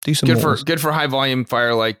 Do some good for high volume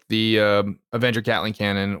fire like the Avenger Gatling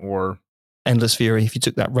Cannon or Endless Fury. If you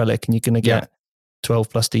took that relic and you're going to get 12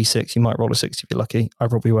 plus D6, you might roll a 6 if you're lucky. I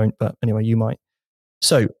probably won't, but anyway, you might.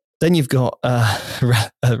 So then you've got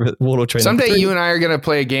Warlord Trait. Someday you and I are going to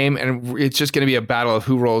play a game and it's just going to be a battle of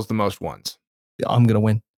who rolls the most ones. I'm going to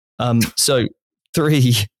win. So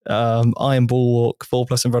 3, Iron Bulwark,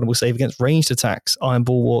 4+ invulnerable save against ranged attacks. Iron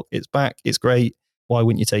Bulwark, it's back. It's great. Why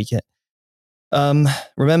wouldn't you take it?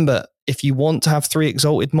 Remember, if you want to have 3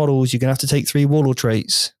 exalted models, you're going to have to take 3 Warlord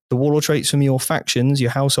Traits. The Warlord Traits from your factions,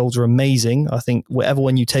 your households are amazing. I think whatever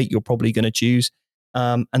one you take, you're probably going to choose.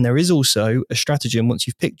 And there is also a stratagem. Once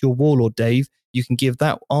you've picked your Warlord, Dave, you can give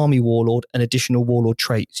that army Warlord an additional Warlord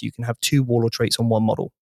trait. So you can have 2 Warlord Traits on one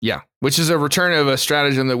model. Yeah, which is a return of a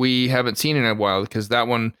stratagem that we haven't seen in a while, because that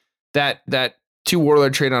one, that 2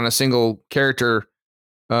 Warlord trait on a single character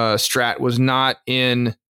strat was not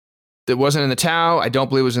in. That wasn't in the Tau. I don't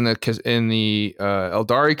believe it was in the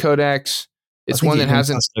Eldari Codex. It's one that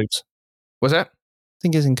hasn't. Custodes. Was that? I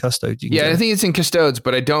think it's in Custodes. I think it's in Custodes,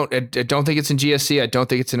 but I don't think it's in GSC. I don't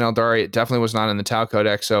think it's in Eldari. It definitely was not in the Tau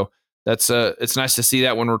Codex. So that's it's nice to see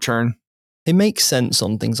that one return. It makes sense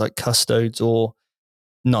on things like Custodes or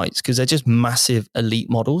Knights because they're just massive elite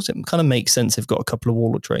models. It kind of makes sense they've got a couple of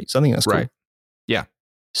Warlord traits. I think that's cool. Right. Yeah.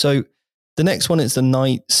 So the next one is the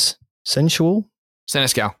Knights Sensual.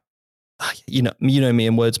 Senescal. You know me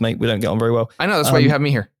and words, mate. We don't get on very well. I know. That's why you have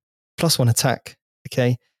me here. +1 attack.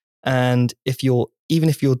 Okay. And even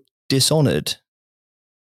if you're dishonored,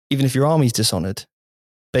 even if your army's dishonored,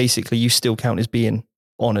 basically you still count as being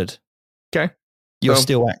honored. Okay. You're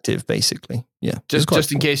still active, basically. Yeah.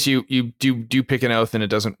 Just in case you do pick an oath and it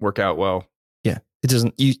doesn't work out well. Yeah. It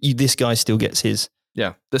doesn't. This guy still gets his.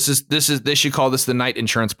 Yeah. They should call this the Knight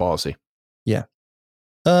Insurance Policy. Yeah.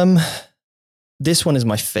 This one is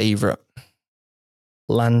my favorite.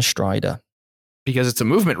 Landstrider. Because it's a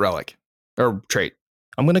movement relic or trait.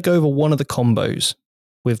 I'm going to go over one of the combos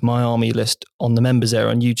with my army list on the members area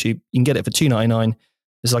on YouTube. You can get it for $2.99.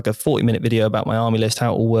 It's like a 40-minute video about my army list,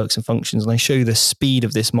 how it all works and functions, and I show you the speed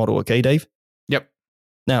of this model. Okay, Dave? Yep.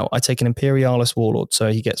 Now, I take an Imperialis Warlord,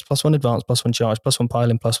 so he gets +1 advance, +1 charge, +1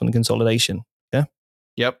 piling, +1 consolidation. Yeah?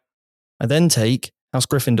 Yep. I then take House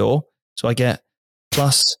Gryffindor, so I get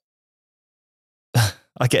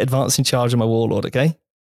I get advance in charge on my Warlord, okay?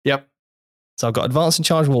 Yep. So I've got advance in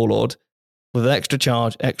charge Warlord with an extra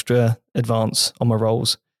charge, extra advance on my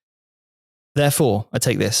rolls. Therefore, I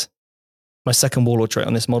take this. My second Warlord trait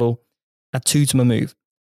on this model, add 2 to my move.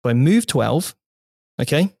 So I move 12,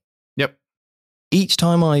 okay? Yep. Each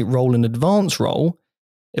time I roll an advance roll,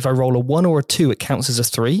 if I roll a 1 or a 2, it counts as a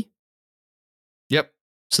 3. Yep.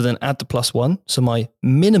 So then add the +1. So my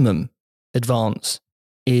minimum advance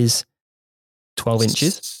is 12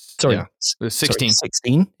 inches. Sorry, yeah. 16.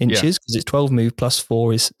 16 inches because it's 12 move plus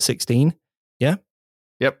 4 is 16. Yeah?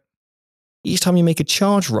 Yep. Each time you make a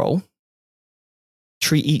charge roll,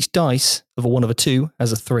 treat each dice of a 1 of a 2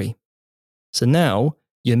 as a 3. So now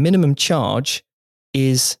your minimum charge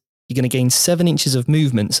is you're going to gain 7 inches of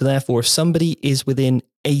movement. So therefore, if somebody is within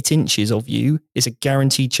 8 inches of you, it's a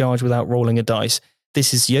guaranteed charge without rolling a dice.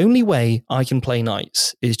 This is the only way I can play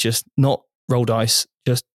Knights, is just not roll dice,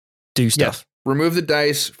 just do stuff. Yes. Remove the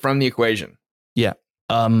dice from the equation. Yeah.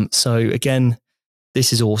 So again,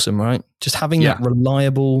 this is awesome, right? Just having that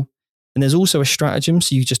reliable. And there's also a stratagem.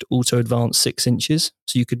 So you just auto advance 6 inches.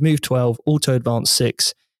 So you could move 12, auto advance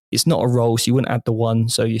 6. It's not a roll, so you wouldn't add the 1.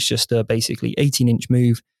 So it's just basically 18-inch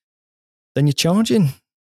move. Then you're charging.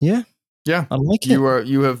 Yeah. Yeah. I like it.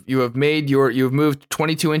 You have moved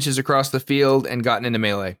 22 inches across the field and gotten into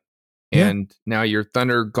melee. And now you're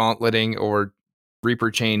thunder gauntleting or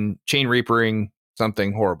Reaper chain reapering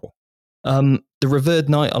something horrible. The revered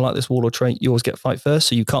knight, I like this Warlord trait. You always get fight first,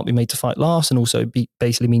 so you can't be made to fight last, and also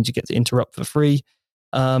basically means you get to interrupt for free.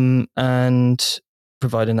 And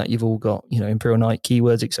providing that you've all got, Imperial Knight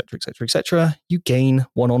keywords, etc., etc., etc., you gain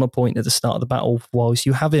 1 honor point at the start of the battle whilst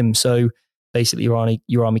you have him. So basically,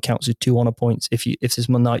 your army counts as 2 honor points. If this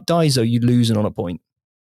knight dies, though, you lose an honor point.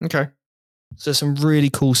 Okay. So some really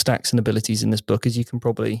cool stacks and abilities in this book, as you can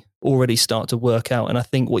probably already start to work out. And I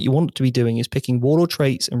think what you want to be doing is picking Warlord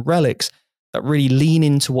traits and relics that really lean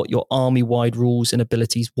into what your army-wide rules and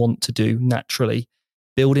abilities want to do naturally.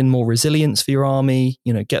 Build in more resilience for your army,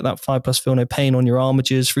 get that 5+ feel no pain on your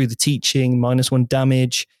armigers through the teaching, -1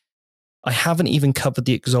 damage. I haven't even covered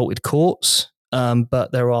the Exalted Courts,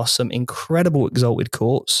 but there are some incredible Exalted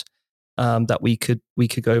Courts that we could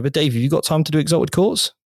go over. Dave, have you got time to do Exalted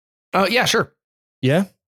Courts? Yeah, sure. Yeah?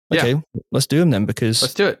 Okay, let's do them then,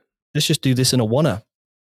 let's do it. Let's just do this in a oneer.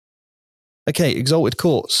 Okay, Exalted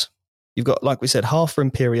Courts. You've got, like we said, half for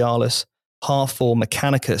Imperialis, half for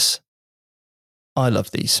Mechanicus. I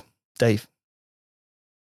love these. Dave,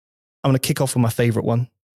 I'm going to kick off with my favorite one.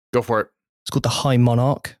 Go for it. It's called the High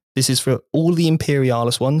Monarch. This is for all the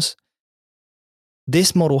Imperialis ones.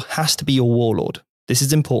 This model has to be your Warlord. This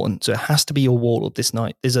is important. So it has to be your Warlord this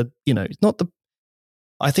night. There's a, it's not the,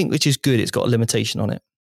 I think, which is good. It's got a limitation on it.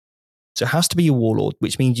 So it has to be your Warlord,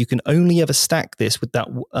 which means you can only ever stack this with that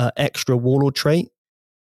extra Warlord trait.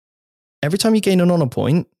 Every time you gain an honor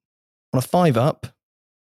point on a 5-up,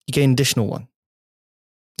 you gain an additional one.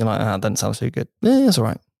 You're like, that doesn't sound so good. That's all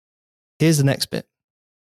right. Here's the next bit.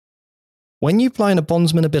 When you apply a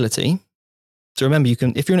bondsman ability, so remember, you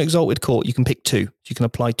can, if you're an Exalted Court, you can pick 2. You can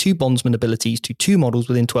apply 2 bondsman abilities to 2 models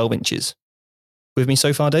within 12 inches. With me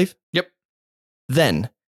so far, Dave? Yep. Then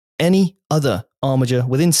any other armature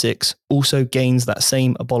within 6 also gains that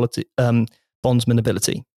same bondsman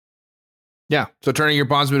ability. Yeah. So turning your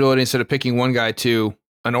bondsman ability instead of picking one guy to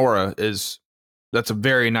an aura that's a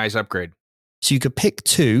very nice upgrade. So you could pick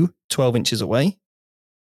 2 12 inches away.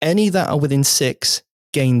 Any that are within 6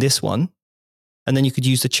 gain this one. And then you could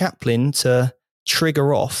use the chaplain to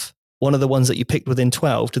trigger off one of the ones that you picked within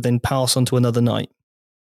 12 to then pass on to another knight.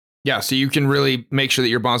 Yeah, so you can really make sure that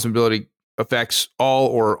your bondsman ability affects all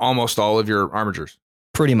or almost all of your armatures.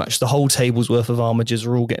 Pretty much. The whole table's worth of armatures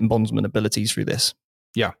are all getting bondsman abilities through this.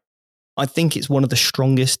 Yeah. I think it's one of the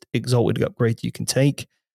strongest Exalted upgrades you can take,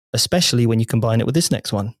 especially when you combine it with this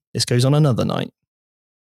next one. This goes on another knight.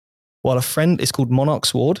 While a friend, it's called Monarch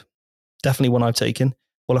Sword, definitely one I've taken.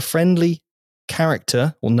 While a friendly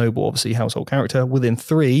character, or noble, obviously household character, within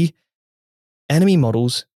 3, enemy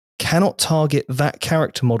models cannot target that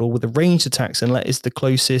character model with a ranged attacks unless it's the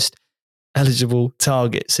closest eligible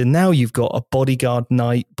target. So now you've got a bodyguard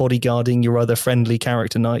knight bodyguarding your other friendly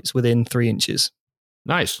character knights within 3 inches.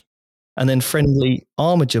 Nice. And then friendly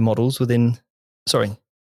armature models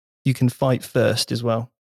you can fight first as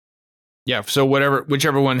well. Yeah, so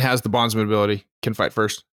whichever one has the bondsman ability can fight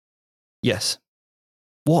first. Yes.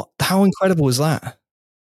 How incredible is that?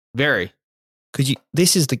 Very. Because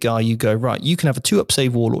this is the guy you go, right, you can have a 2-up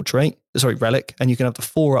save Warlord trait, relic, and you can have the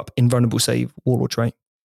 4-up invulnerable save Warlord trait.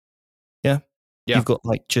 Yeah? You've got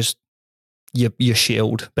like just your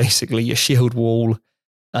shield, basically, your shield wall,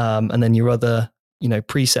 and then your other,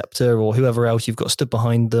 preceptor or whoever else you've got stood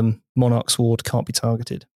behind them, Monarch Sword can't be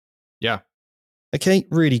targeted. Yeah. Okay,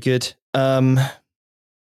 really good.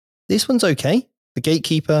 This one's okay. The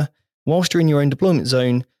Gatekeeper, whilst you're in your own deployment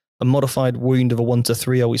zone, a modified wound of a 1 to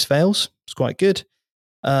 3 always fails. It's quite good.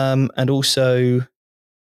 And also,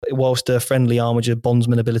 whilst a friendly armature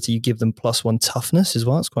bondsman ability, you give them +1 toughness as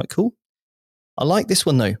well. It's quite cool. I like this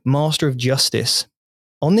one though, Master of Justice.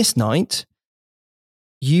 On this night,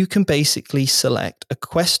 you can basically select a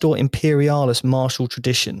Questor Imperialis martial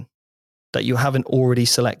tradition that you haven't already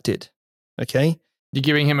selected. Okay? You're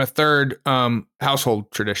giving him a third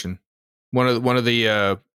household tradition. One of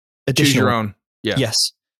the additional, choose your own. Yeah.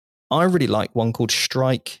 Yes. I really like one called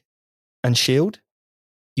Strike and Shield.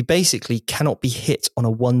 You basically cannot be hit on a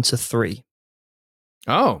 1 to 3.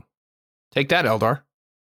 Oh. Take that, Eldar.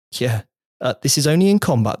 Yeah. This is only in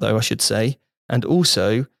combat though, I should say. And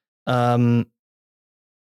also,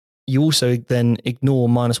 you also then ignore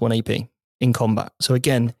 -1 AP in combat. So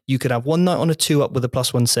again, you could have one knight on a 2-up with a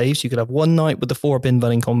 +1 save. So you could have one knight with the 4-up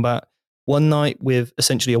invul in combat, one knight with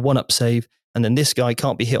essentially a 1-up save, and then this guy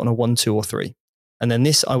can't be hit on a 1, 2, or 3. And then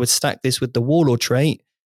this, I would stack this with the Warlord trait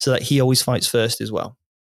so that he always fights first as well.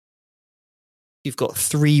 You've got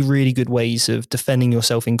 3 really good ways of defending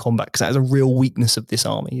yourself in combat, because that is a real weakness of this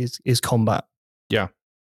army is combat. Yeah.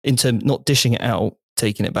 In terms, not dishing it out,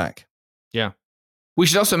 taking it back. Yeah. We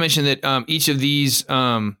should also mention that each of these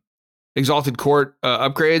Exalted Court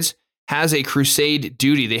upgrades has a Crusade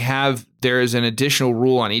duty. There is an additional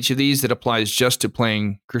rule on each of these that applies just to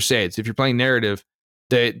playing Crusades. If you're playing narrative,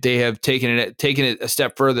 they have taken it a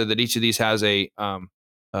step further, that each of these has an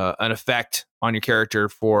effect on your character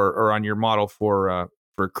or on your model for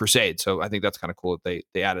Crusade. So I think that's kind of cool that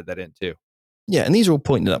they added that in too. Yeah, and these are all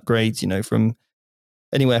pointed upgrades, from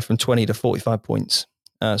anywhere from 20 to 45 points.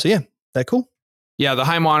 So yeah, they're cool. Yeah, the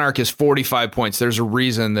High Monarch is 45 points. There's a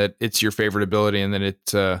reason that it's your favorite ability, and that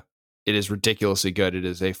it is ridiculously good. It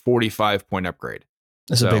is a 45-point upgrade.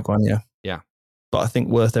 That's a big one, yeah. Yeah. But I think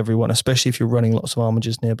worth everyone, especially if you're running lots of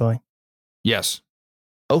armatures nearby. Yes.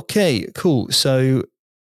 Okay, cool. So,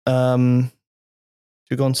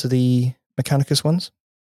 we've gone to the Mechanicus ones.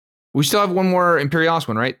 We still have one more Imperialis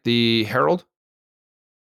one, right? The Herald.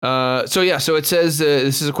 So it says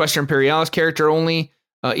this is a Questor Imperialis character only.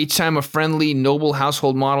 Each time a friendly noble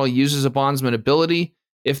household model uses a bondsman ability,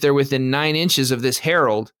 if they're within 9 inches of this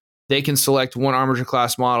herald, they can select one armature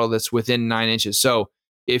class model that's within 9 inches. So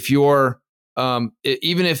if you're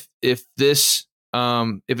even if this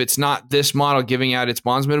if it's not this model giving out its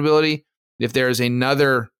bondsman ability, if there is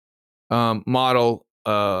another model,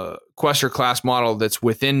 Quester class model that's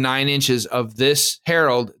within 9 inches of this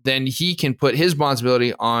herald, then he can put his bonds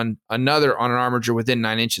ability on an armature within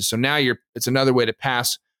 9 inches. So now it's another way to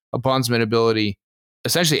pass a bondsman ability,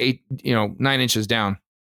 essentially 9 inches down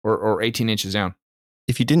or 18 inches down.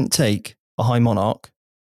 If you didn't take a High Monarch,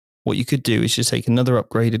 what you could do is just take another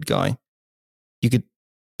upgraded guy. You could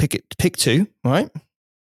pick 2, right?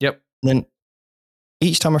 Yep. And then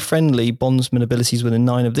each time a friendly bondsman ability is within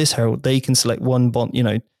 9 of this herald, they can select one bond,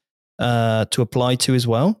 to apply to as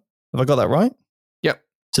well. Have I got that right? Yep.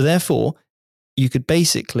 So therefore, you could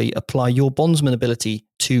basically apply your bondsman ability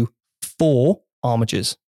to 4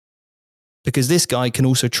 armatures, because this guy can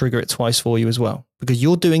also trigger it twice for you as well. Because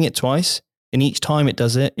you're doing it twice, and each time it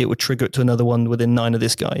does it, it would trigger it to another one within 9 of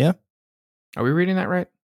this guy. Yeah. Are we reading that right?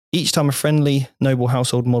 Each time a friendly noble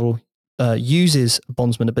household model uses a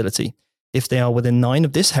bondsman ability, if they are within 9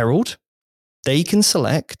 of this herald, they can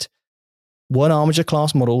select one armature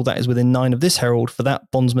class model that is within 9 of this herald for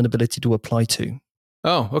that bondsman ability to apply to.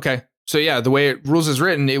 Oh, okay. So yeah, the way rules is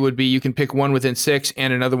written, it would be you can pick one within 6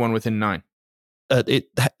 and another one within 9.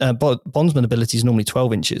 Bondsman ability is normally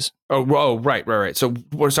 12 inches. Oh, right. So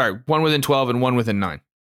sorry, one within 12 and one within 9.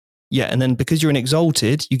 Yeah, and then because you're an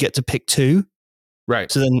exalted, you get to pick 2.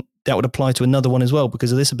 Right. So then that would apply to another one as well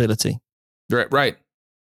because of this ability. Right.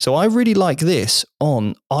 So I really like this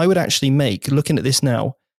I would actually looking at this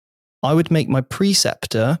now, I would make my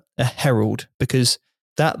preceptor a herald, because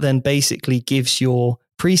that then basically gives your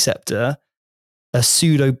preceptor a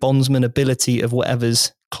pseudo bondsman ability of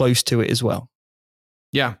whatever's close to it as well.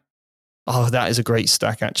 Yeah. Oh, that is a great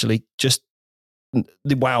stack, actually. Just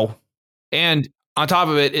wow. And on top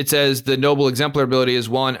of it, it says the noble exemplar ability is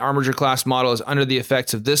one armature class model is under the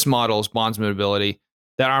effects of this model's bondsman ability.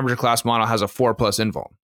 That armature class model has a 4+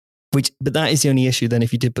 invuln. But that is the only issue then.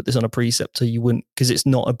 If you did put this on a preceptor, you wouldn't, because it's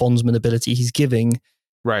not a bondsman ability he's giving.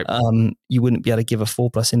 Right. You wouldn't be able to give a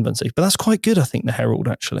 4+ invuln save. But that's quite good, I think, the herald,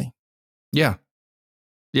 actually. Yeah.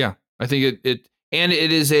 I think it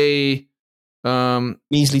is a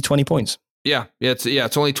easily 20 points. Yeah,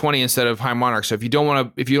 it's only 20 instead of High Monarch. So if you don't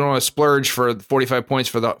want to splurge for 45 points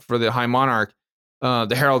for the High Monarch,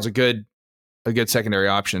 the Herald's a good secondary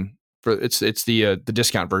option. It's the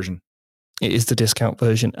discount version. It is the discount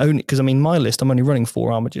version only because my list I'm only running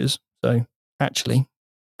 4 armatures, so actually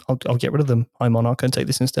I'll get rid of them. High Monarch and take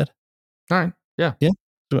this instead. All right, yeah,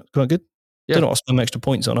 quite good. Yeah. Don't know what to spend extra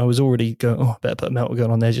points on. I was already going, I better put a Melter Gun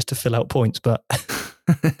on there just to fill out points. But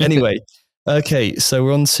anyway, okay, so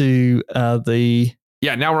we're on to the...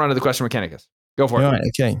 Yeah, now we're on to the Quester Mechanicus. Go for it. All right,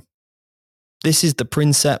 okay. This is the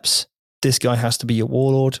Princeps. This guy has to be your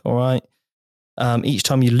Warlord, all right? Each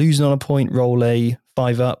time you lose on a point, roll a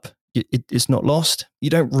 5 up. It's not lost. You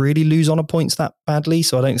don't really lose honor points that badly,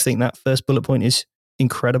 so I don't think that first bullet point is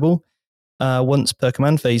incredible. Once per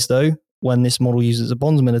command phase, though, when this model uses a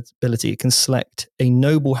bondsman ability, it can select a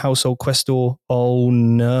noble household questor. Oh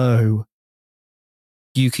no.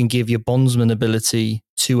 You can give your bondsman ability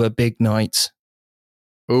to a big knight.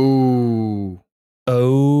 Oh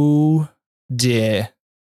dear.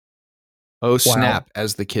 Oh snap, wow.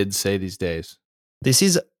 As the kids say these days. This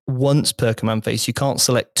is once per command phase. You can't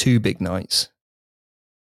select 2 big knights.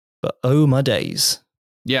 But oh my days.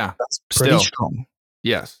 Yeah. That's pretty strong.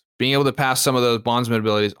 Yes. Being able to pass some of those bondsman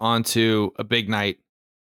abilities onto a big knight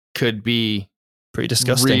could be pretty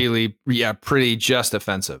disgusting. Really, pretty just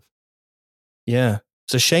offensive. Yeah.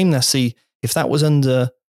 It's a shame that, see, if that was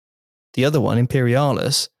under the other one,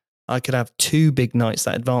 Imperialis, I could have 2 big knights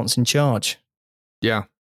that advance in charge. Yeah.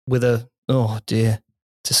 With oh dear,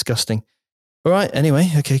 disgusting. All right, anyway,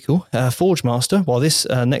 okay, cool. Forge Master, while this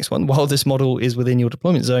model is within your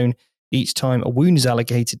deployment zone, each time a wound is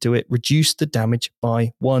allocated to it, reduce the damage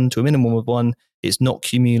by 1 to a minimum of 1. It's not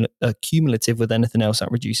cumulative with anything else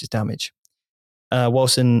that reduces damage.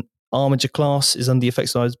 Whilst an armature class is under the effect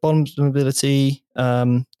size bondsman ability,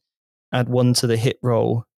 add 1 to the hit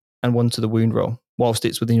roll and 1 to the wound roll whilst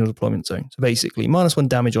it's within your deployment zone. So basically, -1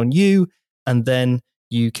 damage on you, and then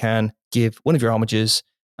you can give one of your armatures,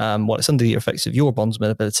 while it's under the effects of your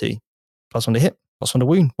bondsman ability, +1 to hit, +1 to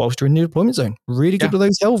wound whilst you're in your deployment zone. Really good with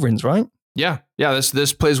those Helvrins, right? Yeah.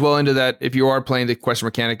 This plays well into that. If you are playing the Quester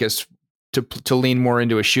Mechanicus, to lean more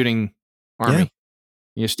into a shooting army,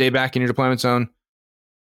 you stay back in your deployment zone.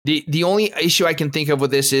 The only issue I can think of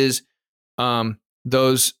with this is,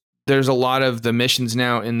 there's a lot of the missions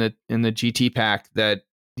now in the GT pack that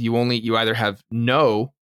you either have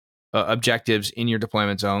no objectives in your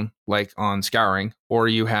deployment zone, like on Scouring, or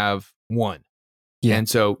you have 1. Yeah. And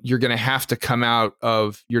so you're going to have to come out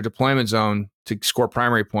of your deployment zone to score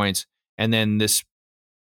primary points, and then this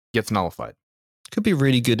gets nullified. Could be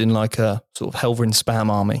really good in like a sort of Helverin spam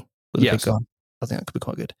army with a big Yes. gun. I think that could be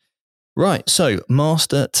quite good. Right. So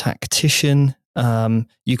Master Tactician.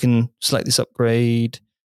 You can select this upgrade.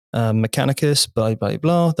 Mechanicus, blah, blah,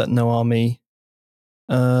 blah. That no army.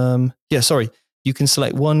 You can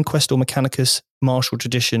select one Quest or Mechanicus Martial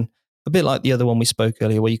Tradition, a bit like the other one we spoke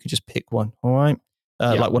earlier, where you can just pick one. All right.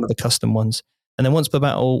 Like one of the custom ones. And then once per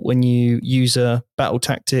battle, when you use a battle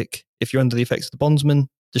tactic, if you're under the effects of the bondsman,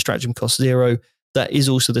 the stratagem costs 0. That is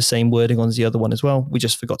also the same wording on the other one as well. We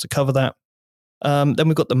just forgot to cover that. Then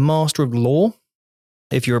we've got the Master of Law.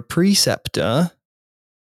 If you're a preceptor,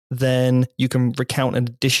 then you can recount an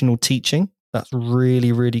additional teaching. That's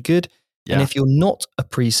really, really good. Yeah. And if you're not a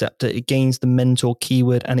preceptor, it gains the mentor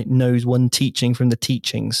keyword and it knows one teaching from the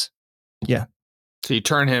teachings. Yeah. So you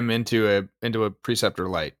turn him into a preceptor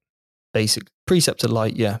light. Basic preceptor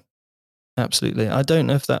light, yeah. Absolutely. I don't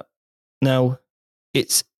know if that now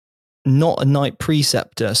it's not a knight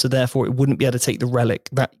preceptor, so therefore it wouldn't be able to take the relic.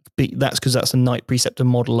 That's because that's a knight preceptor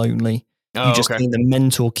model only. You just gain the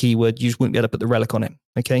mentor keyword. You just wouldn't be able to put the relic on it.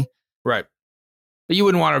 Okay. Right. But you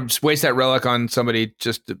wouldn't want to waste that relic on somebody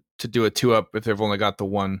just to do a 2-up if they've only got the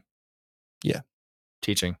 1. Yeah.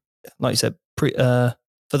 Teaching. Like you said, for the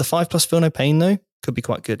 5+ feel no pain though, could be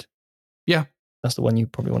quite good. Yeah. That's the one you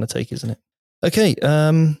probably want to take, isn't it? Okay.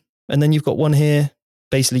 And then you've got one here.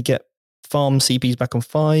 Basically get farm CPs back on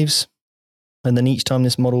 5s. And then each time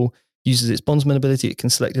this model uses its bondsman ability, it can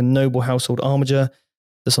select a noble household armiger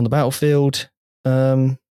that's on the battlefield.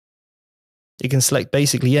 It can select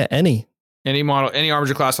basically any model, any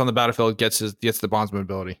armiger class on the battlefield gets the bondsman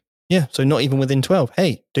ability. Yeah, so not even within 12.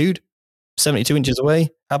 Hey, dude, 72 inches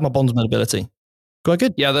away, have my bondsman ability. Quite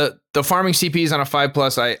good. Yeah, the farming CPs on a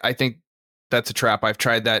 5+, I think that's a trap. I've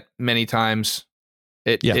tried that many times.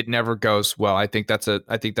 It never goes well. I think that's a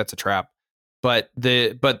trap. But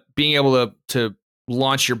being able to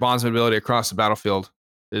launch your bondsman ability across the battlefield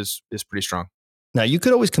is pretty strong. Now, you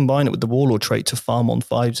could always combine it with the Warlord trait to farm on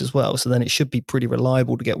 5s as well. So then it should be pretty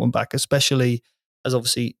reliable to get one back, especially as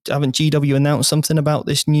obviously, haven't GW announced something about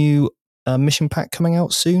this new mission pack coming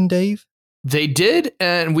out soon, Dave? They did.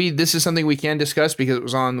 And this is something we can discuss because it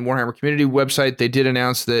was on the Warhammer community website. They did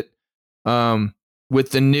announce that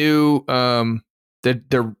with the new,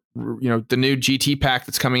 the new GT pack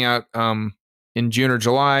that's coming out in June or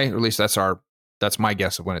July, or at least that's my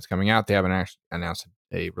guess of when it's coming out. They haven't actually announced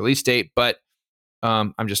a release date, but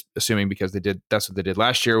I'm just assuming because that's what they did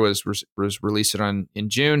last year was release it in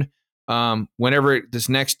June. Whenever this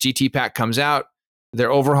next GT pack comes out,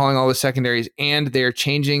 they're overhauling all the secondaries and they're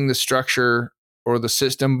changing the structure or the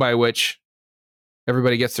system by which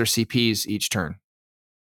everybody gets their CPs each turn.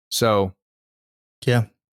 So, yeah,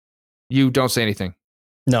 you don't say anything.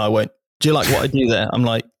 No, I won't. Do you like what I do there? I'm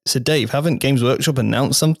like, so Dave, haven't Games Workshop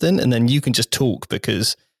announced something? And then you can just talk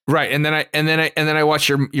because right. And then I watch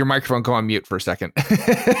your microphone go on mute for a second.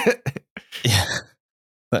 Yeah,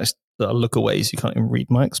 that's the look away so you can't even read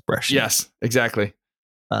my expression. Yes, exactly.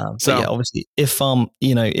 So yeah, obviously, if farming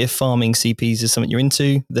CPs is something you're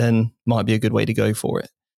into, then might be a good way to go for it.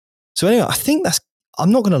 So anyway, I think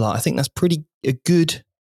I'm not going to lie, I think that's a pretty good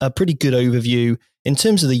overview in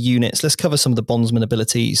terms of the units. Let's cover some of the bondsman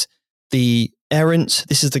abilities. The Errant,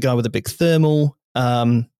 this is the guy with the big thermal.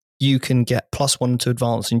 You can get +1 to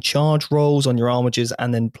advance in charge rolls on your armigers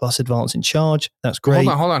and then plus advance in charge. That's great.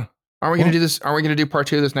 Hold on. Aren't we going to do this? Aren't we going to do part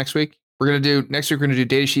 2 of this next week? Next week we're going to do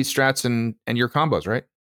data sheet strats and your combos, right?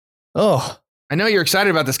 Oh, I know you're excited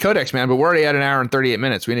about this Codex, man, but we're already at 1 hour and 38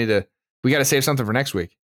 minutes. We got to save something for next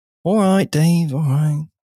week. All right, Dave. All right.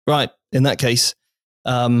 Right. In that case,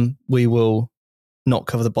 we will not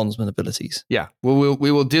cover the bondsman abilities. Yeah, we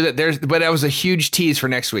will do that. But that was a huge tease for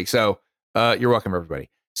next week. So you're welcome, everybody.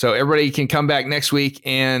 So everybody can come back next week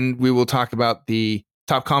and we will talk about the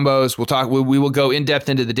top combos. We will go in depth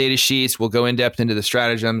into the data sheets. We'll go in depth into the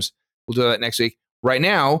stratagems. We'll do that next week. Right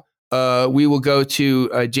now, we will go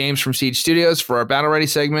to James from Siege Studios for our Battle Ready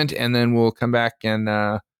segment, and then we'll come back and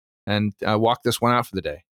walk this one out for the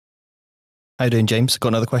day. How you doing, James? Got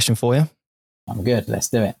another question for you. I'm good. Let's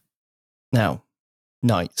do it. Now,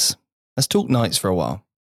 knights. Let's talk knights for a while.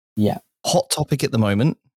 Yeah. Hot topic at the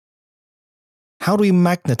moment. How do we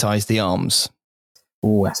magnetize the arms?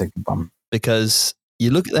 Oh, that's a good one. Because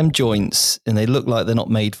you look at them joints and they look like they're not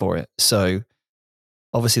made for it. So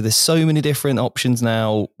obviously there's so many different options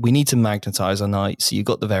now. We need to magnetize our knights. So you've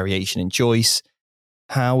got the variation in choice.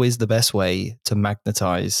 How is the best way to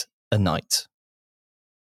magnetize a knight?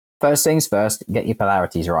 First things first, get your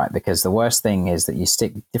polarities right, because the worst thing is that you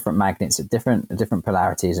stick different magnets at different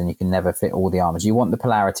polarities and you can never fit all the armors. You want the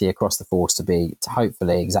polarity across the force to be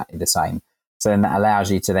hopefully exactly the same. So then that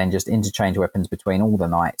allows you to then just interchange weapons between all the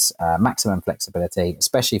knights, maximum flexibility,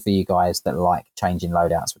 especially for you guys that like changing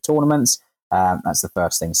loadouts for tournaments. That's the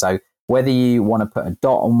first thing. So whether you want to put a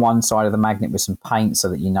dot on one side of the magnet with some paint so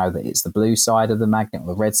that you know that it's the blue side of the magnet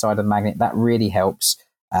or the red side of the magnet, that really helps.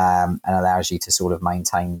 And allows you to sort of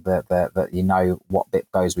maintain the you know what bit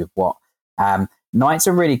goes with what. Knights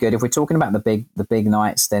are really good. If we're talking about the big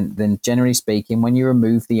knights, then generally speaking, when you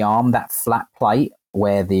remove the arm, that flat plate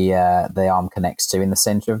where the arm connects to in the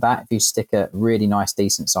center of that, if you stick a really nice,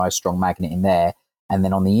 decent sized, strong magnet in there, and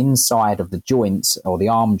then on the inside of the joints or the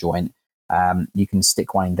arm joint, you can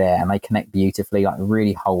stick one in there, and they connect beautifully, like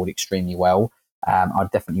really hold extremely well. I'd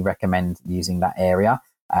definitely recommend using that area.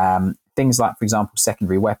 Things like, for example,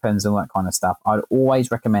 secondary weapons and all that kind of stuff, I'd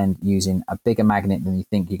always recommend using a bigger magnet than you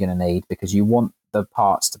think you're going to need, because you want the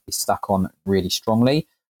parts to be stuck on really strongly.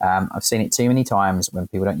 I've seen it too many times when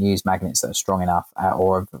people don't use magnets that are strong enough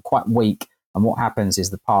or are quite weak, and what happens is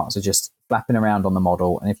the parts are just flapping around on the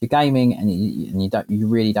model. And if you're gaming and you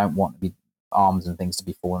really don't want the arms and things to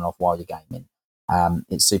be falling off while you're gaming,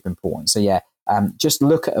 it's super important. So yeah. Just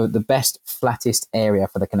look at the best, flattest area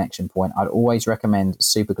for the connection point. I'd always recommend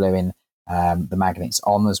super gluing the magnets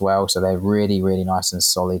on as well, so they're really, really nice and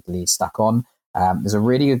solidly stuck on. There's a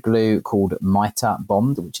really good glue called Mitre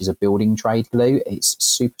Bond, which is a building trade glue. It's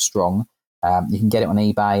super strong. You can get it on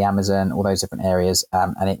eBay, Amazon, all those different areas,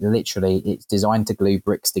 and it's designed to glue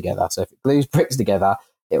bricks together. So if it glues bricks together,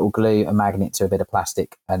 it will glue a magnet to a bit of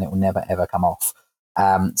plastic, and it will never ever come off.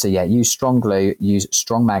 So yeah, use strong glue, use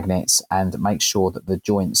strong magnets, and make sure that the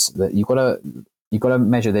joints that you've got to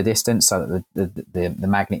measure the distance so that the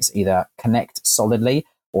magnets either connect solidly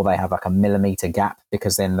or they have like a millimeter gap,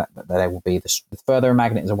 because then they will be the further a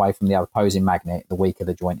magnet is away from the opposing magnet, the weaker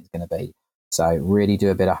the joint is going to be. So really do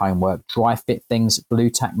a bit of homework. Dry fit things, blue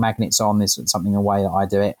tack magnets on is something, the way that I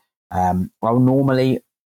do it. I'll normally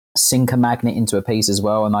sink a magnet into a piece as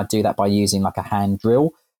well, and I do that by using like a hand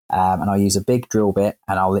drill. And I'll use a big drill bit,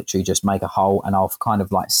 and I'll literally just make a hole, and I'll kind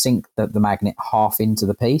of like sink the magnet half into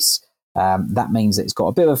the piece. That means that it's got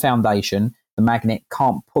a bit of a foundation. The magnet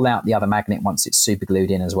can't pull out the other magnet once it's super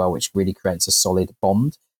glued in as well, which really creates a solid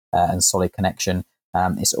bond and solid connection.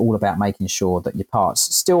 It's all about making sure that your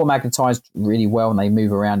parts still are magnetized really well and they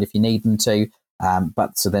move around if you need them to,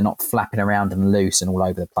 but so they're not flapping around and loose and all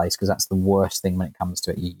over the place, because that's the worst thing when it comes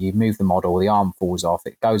to it. You move the model, the arm falls off,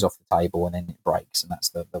 it goes off the table, and then it breaks, and that's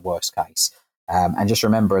the worst case. And just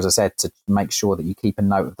remember, as I said, to make sure that you keep a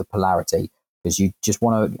note of the polarity, because you just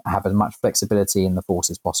want to have as much flexibility in the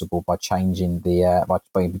force as possible by changing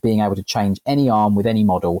by being able to change any arm with any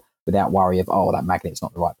model without worry of, that magnet's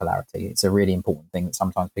not the right polarity. It's a really important thing that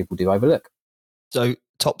sometimes people do overlook. So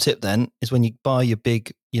top tip then is, when you buy your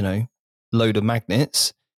big, load of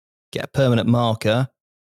magnets, get a permanent marker,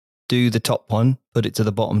 do the top one, put it to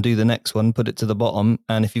the bottom, do the next one, put it to the bottom.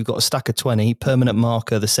 And if you've got a stack of 20, permanent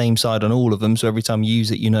marker the same side on all of them. So every time you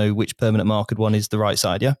use it, you know which permanent markered one is the right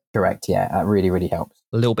side, yeah? Correct, yeah. That really, really helps.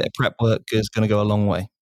 A little bit of prep work is going to go a long way.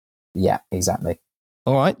 Yeah, exactly.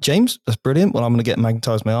 All right, James, that's brilliant. Well, I'm going to get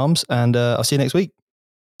magnetized my arms, and I'll see you next week.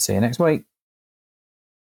 See you next week.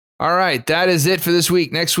 All right, that is it for this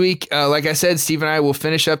week. Next week, like I said, Steve and I will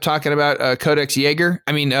finish up talking about Codex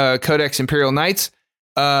Imperial Knights.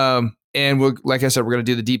 And like I said, we're going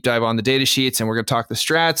to do the deep dive on the data sheets, and we're going to talk the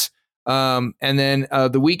strats. And then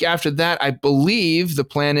the week after that, I believe the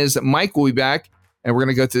plan is that Mike will be back, and we're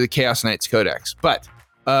going to go through the Chaos Knights Codex. But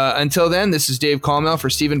until then, this is Dave Colmel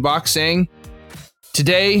for Stephen Bach saying,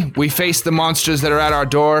 today we face the monsters that are at our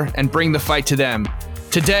door and bring the fight to them.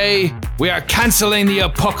 Today, we are canceling the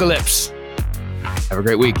apocalypse. Have a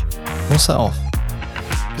great week. What's that off?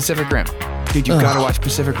 Pacific Rim. Dude, you've got to watch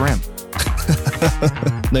Pacific Rim.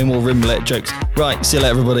 No more rimlet jokes. Right, see you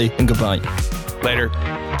later, everybody, and goodbye. Later.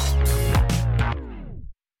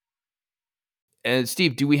 And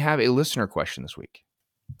Steve, do we have a listener question this week?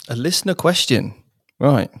 A listener question?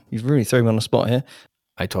 Right, you've really thrown me on the spot here.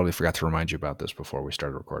 I totally forgot to remind you about this before we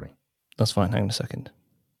started recording. That's fine, hang on a second.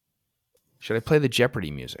 Should I play the Jeopardy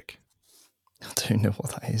music? I don't know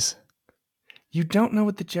what that is. You don't know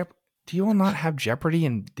what the Jeopardy... Do you all not have Jeopardy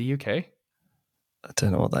in the UK? I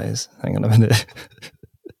don't know what that is. Hang on a minute.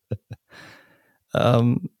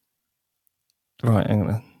 Right, hang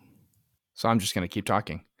on. So I'm just going to keep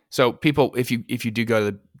talking. So people, if you do go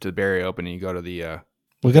to the Barrier Open and you go to the...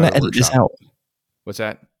 We're going to edit this out. What's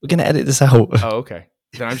that? We're going to edit this out. Oh, okay.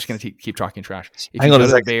 Then I'm just going to keep talking trash. If Hang you on go a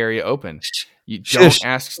to the second. Bay Area Open, you don't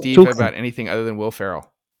ask Steve about anything other than Will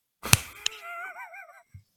Ferrell.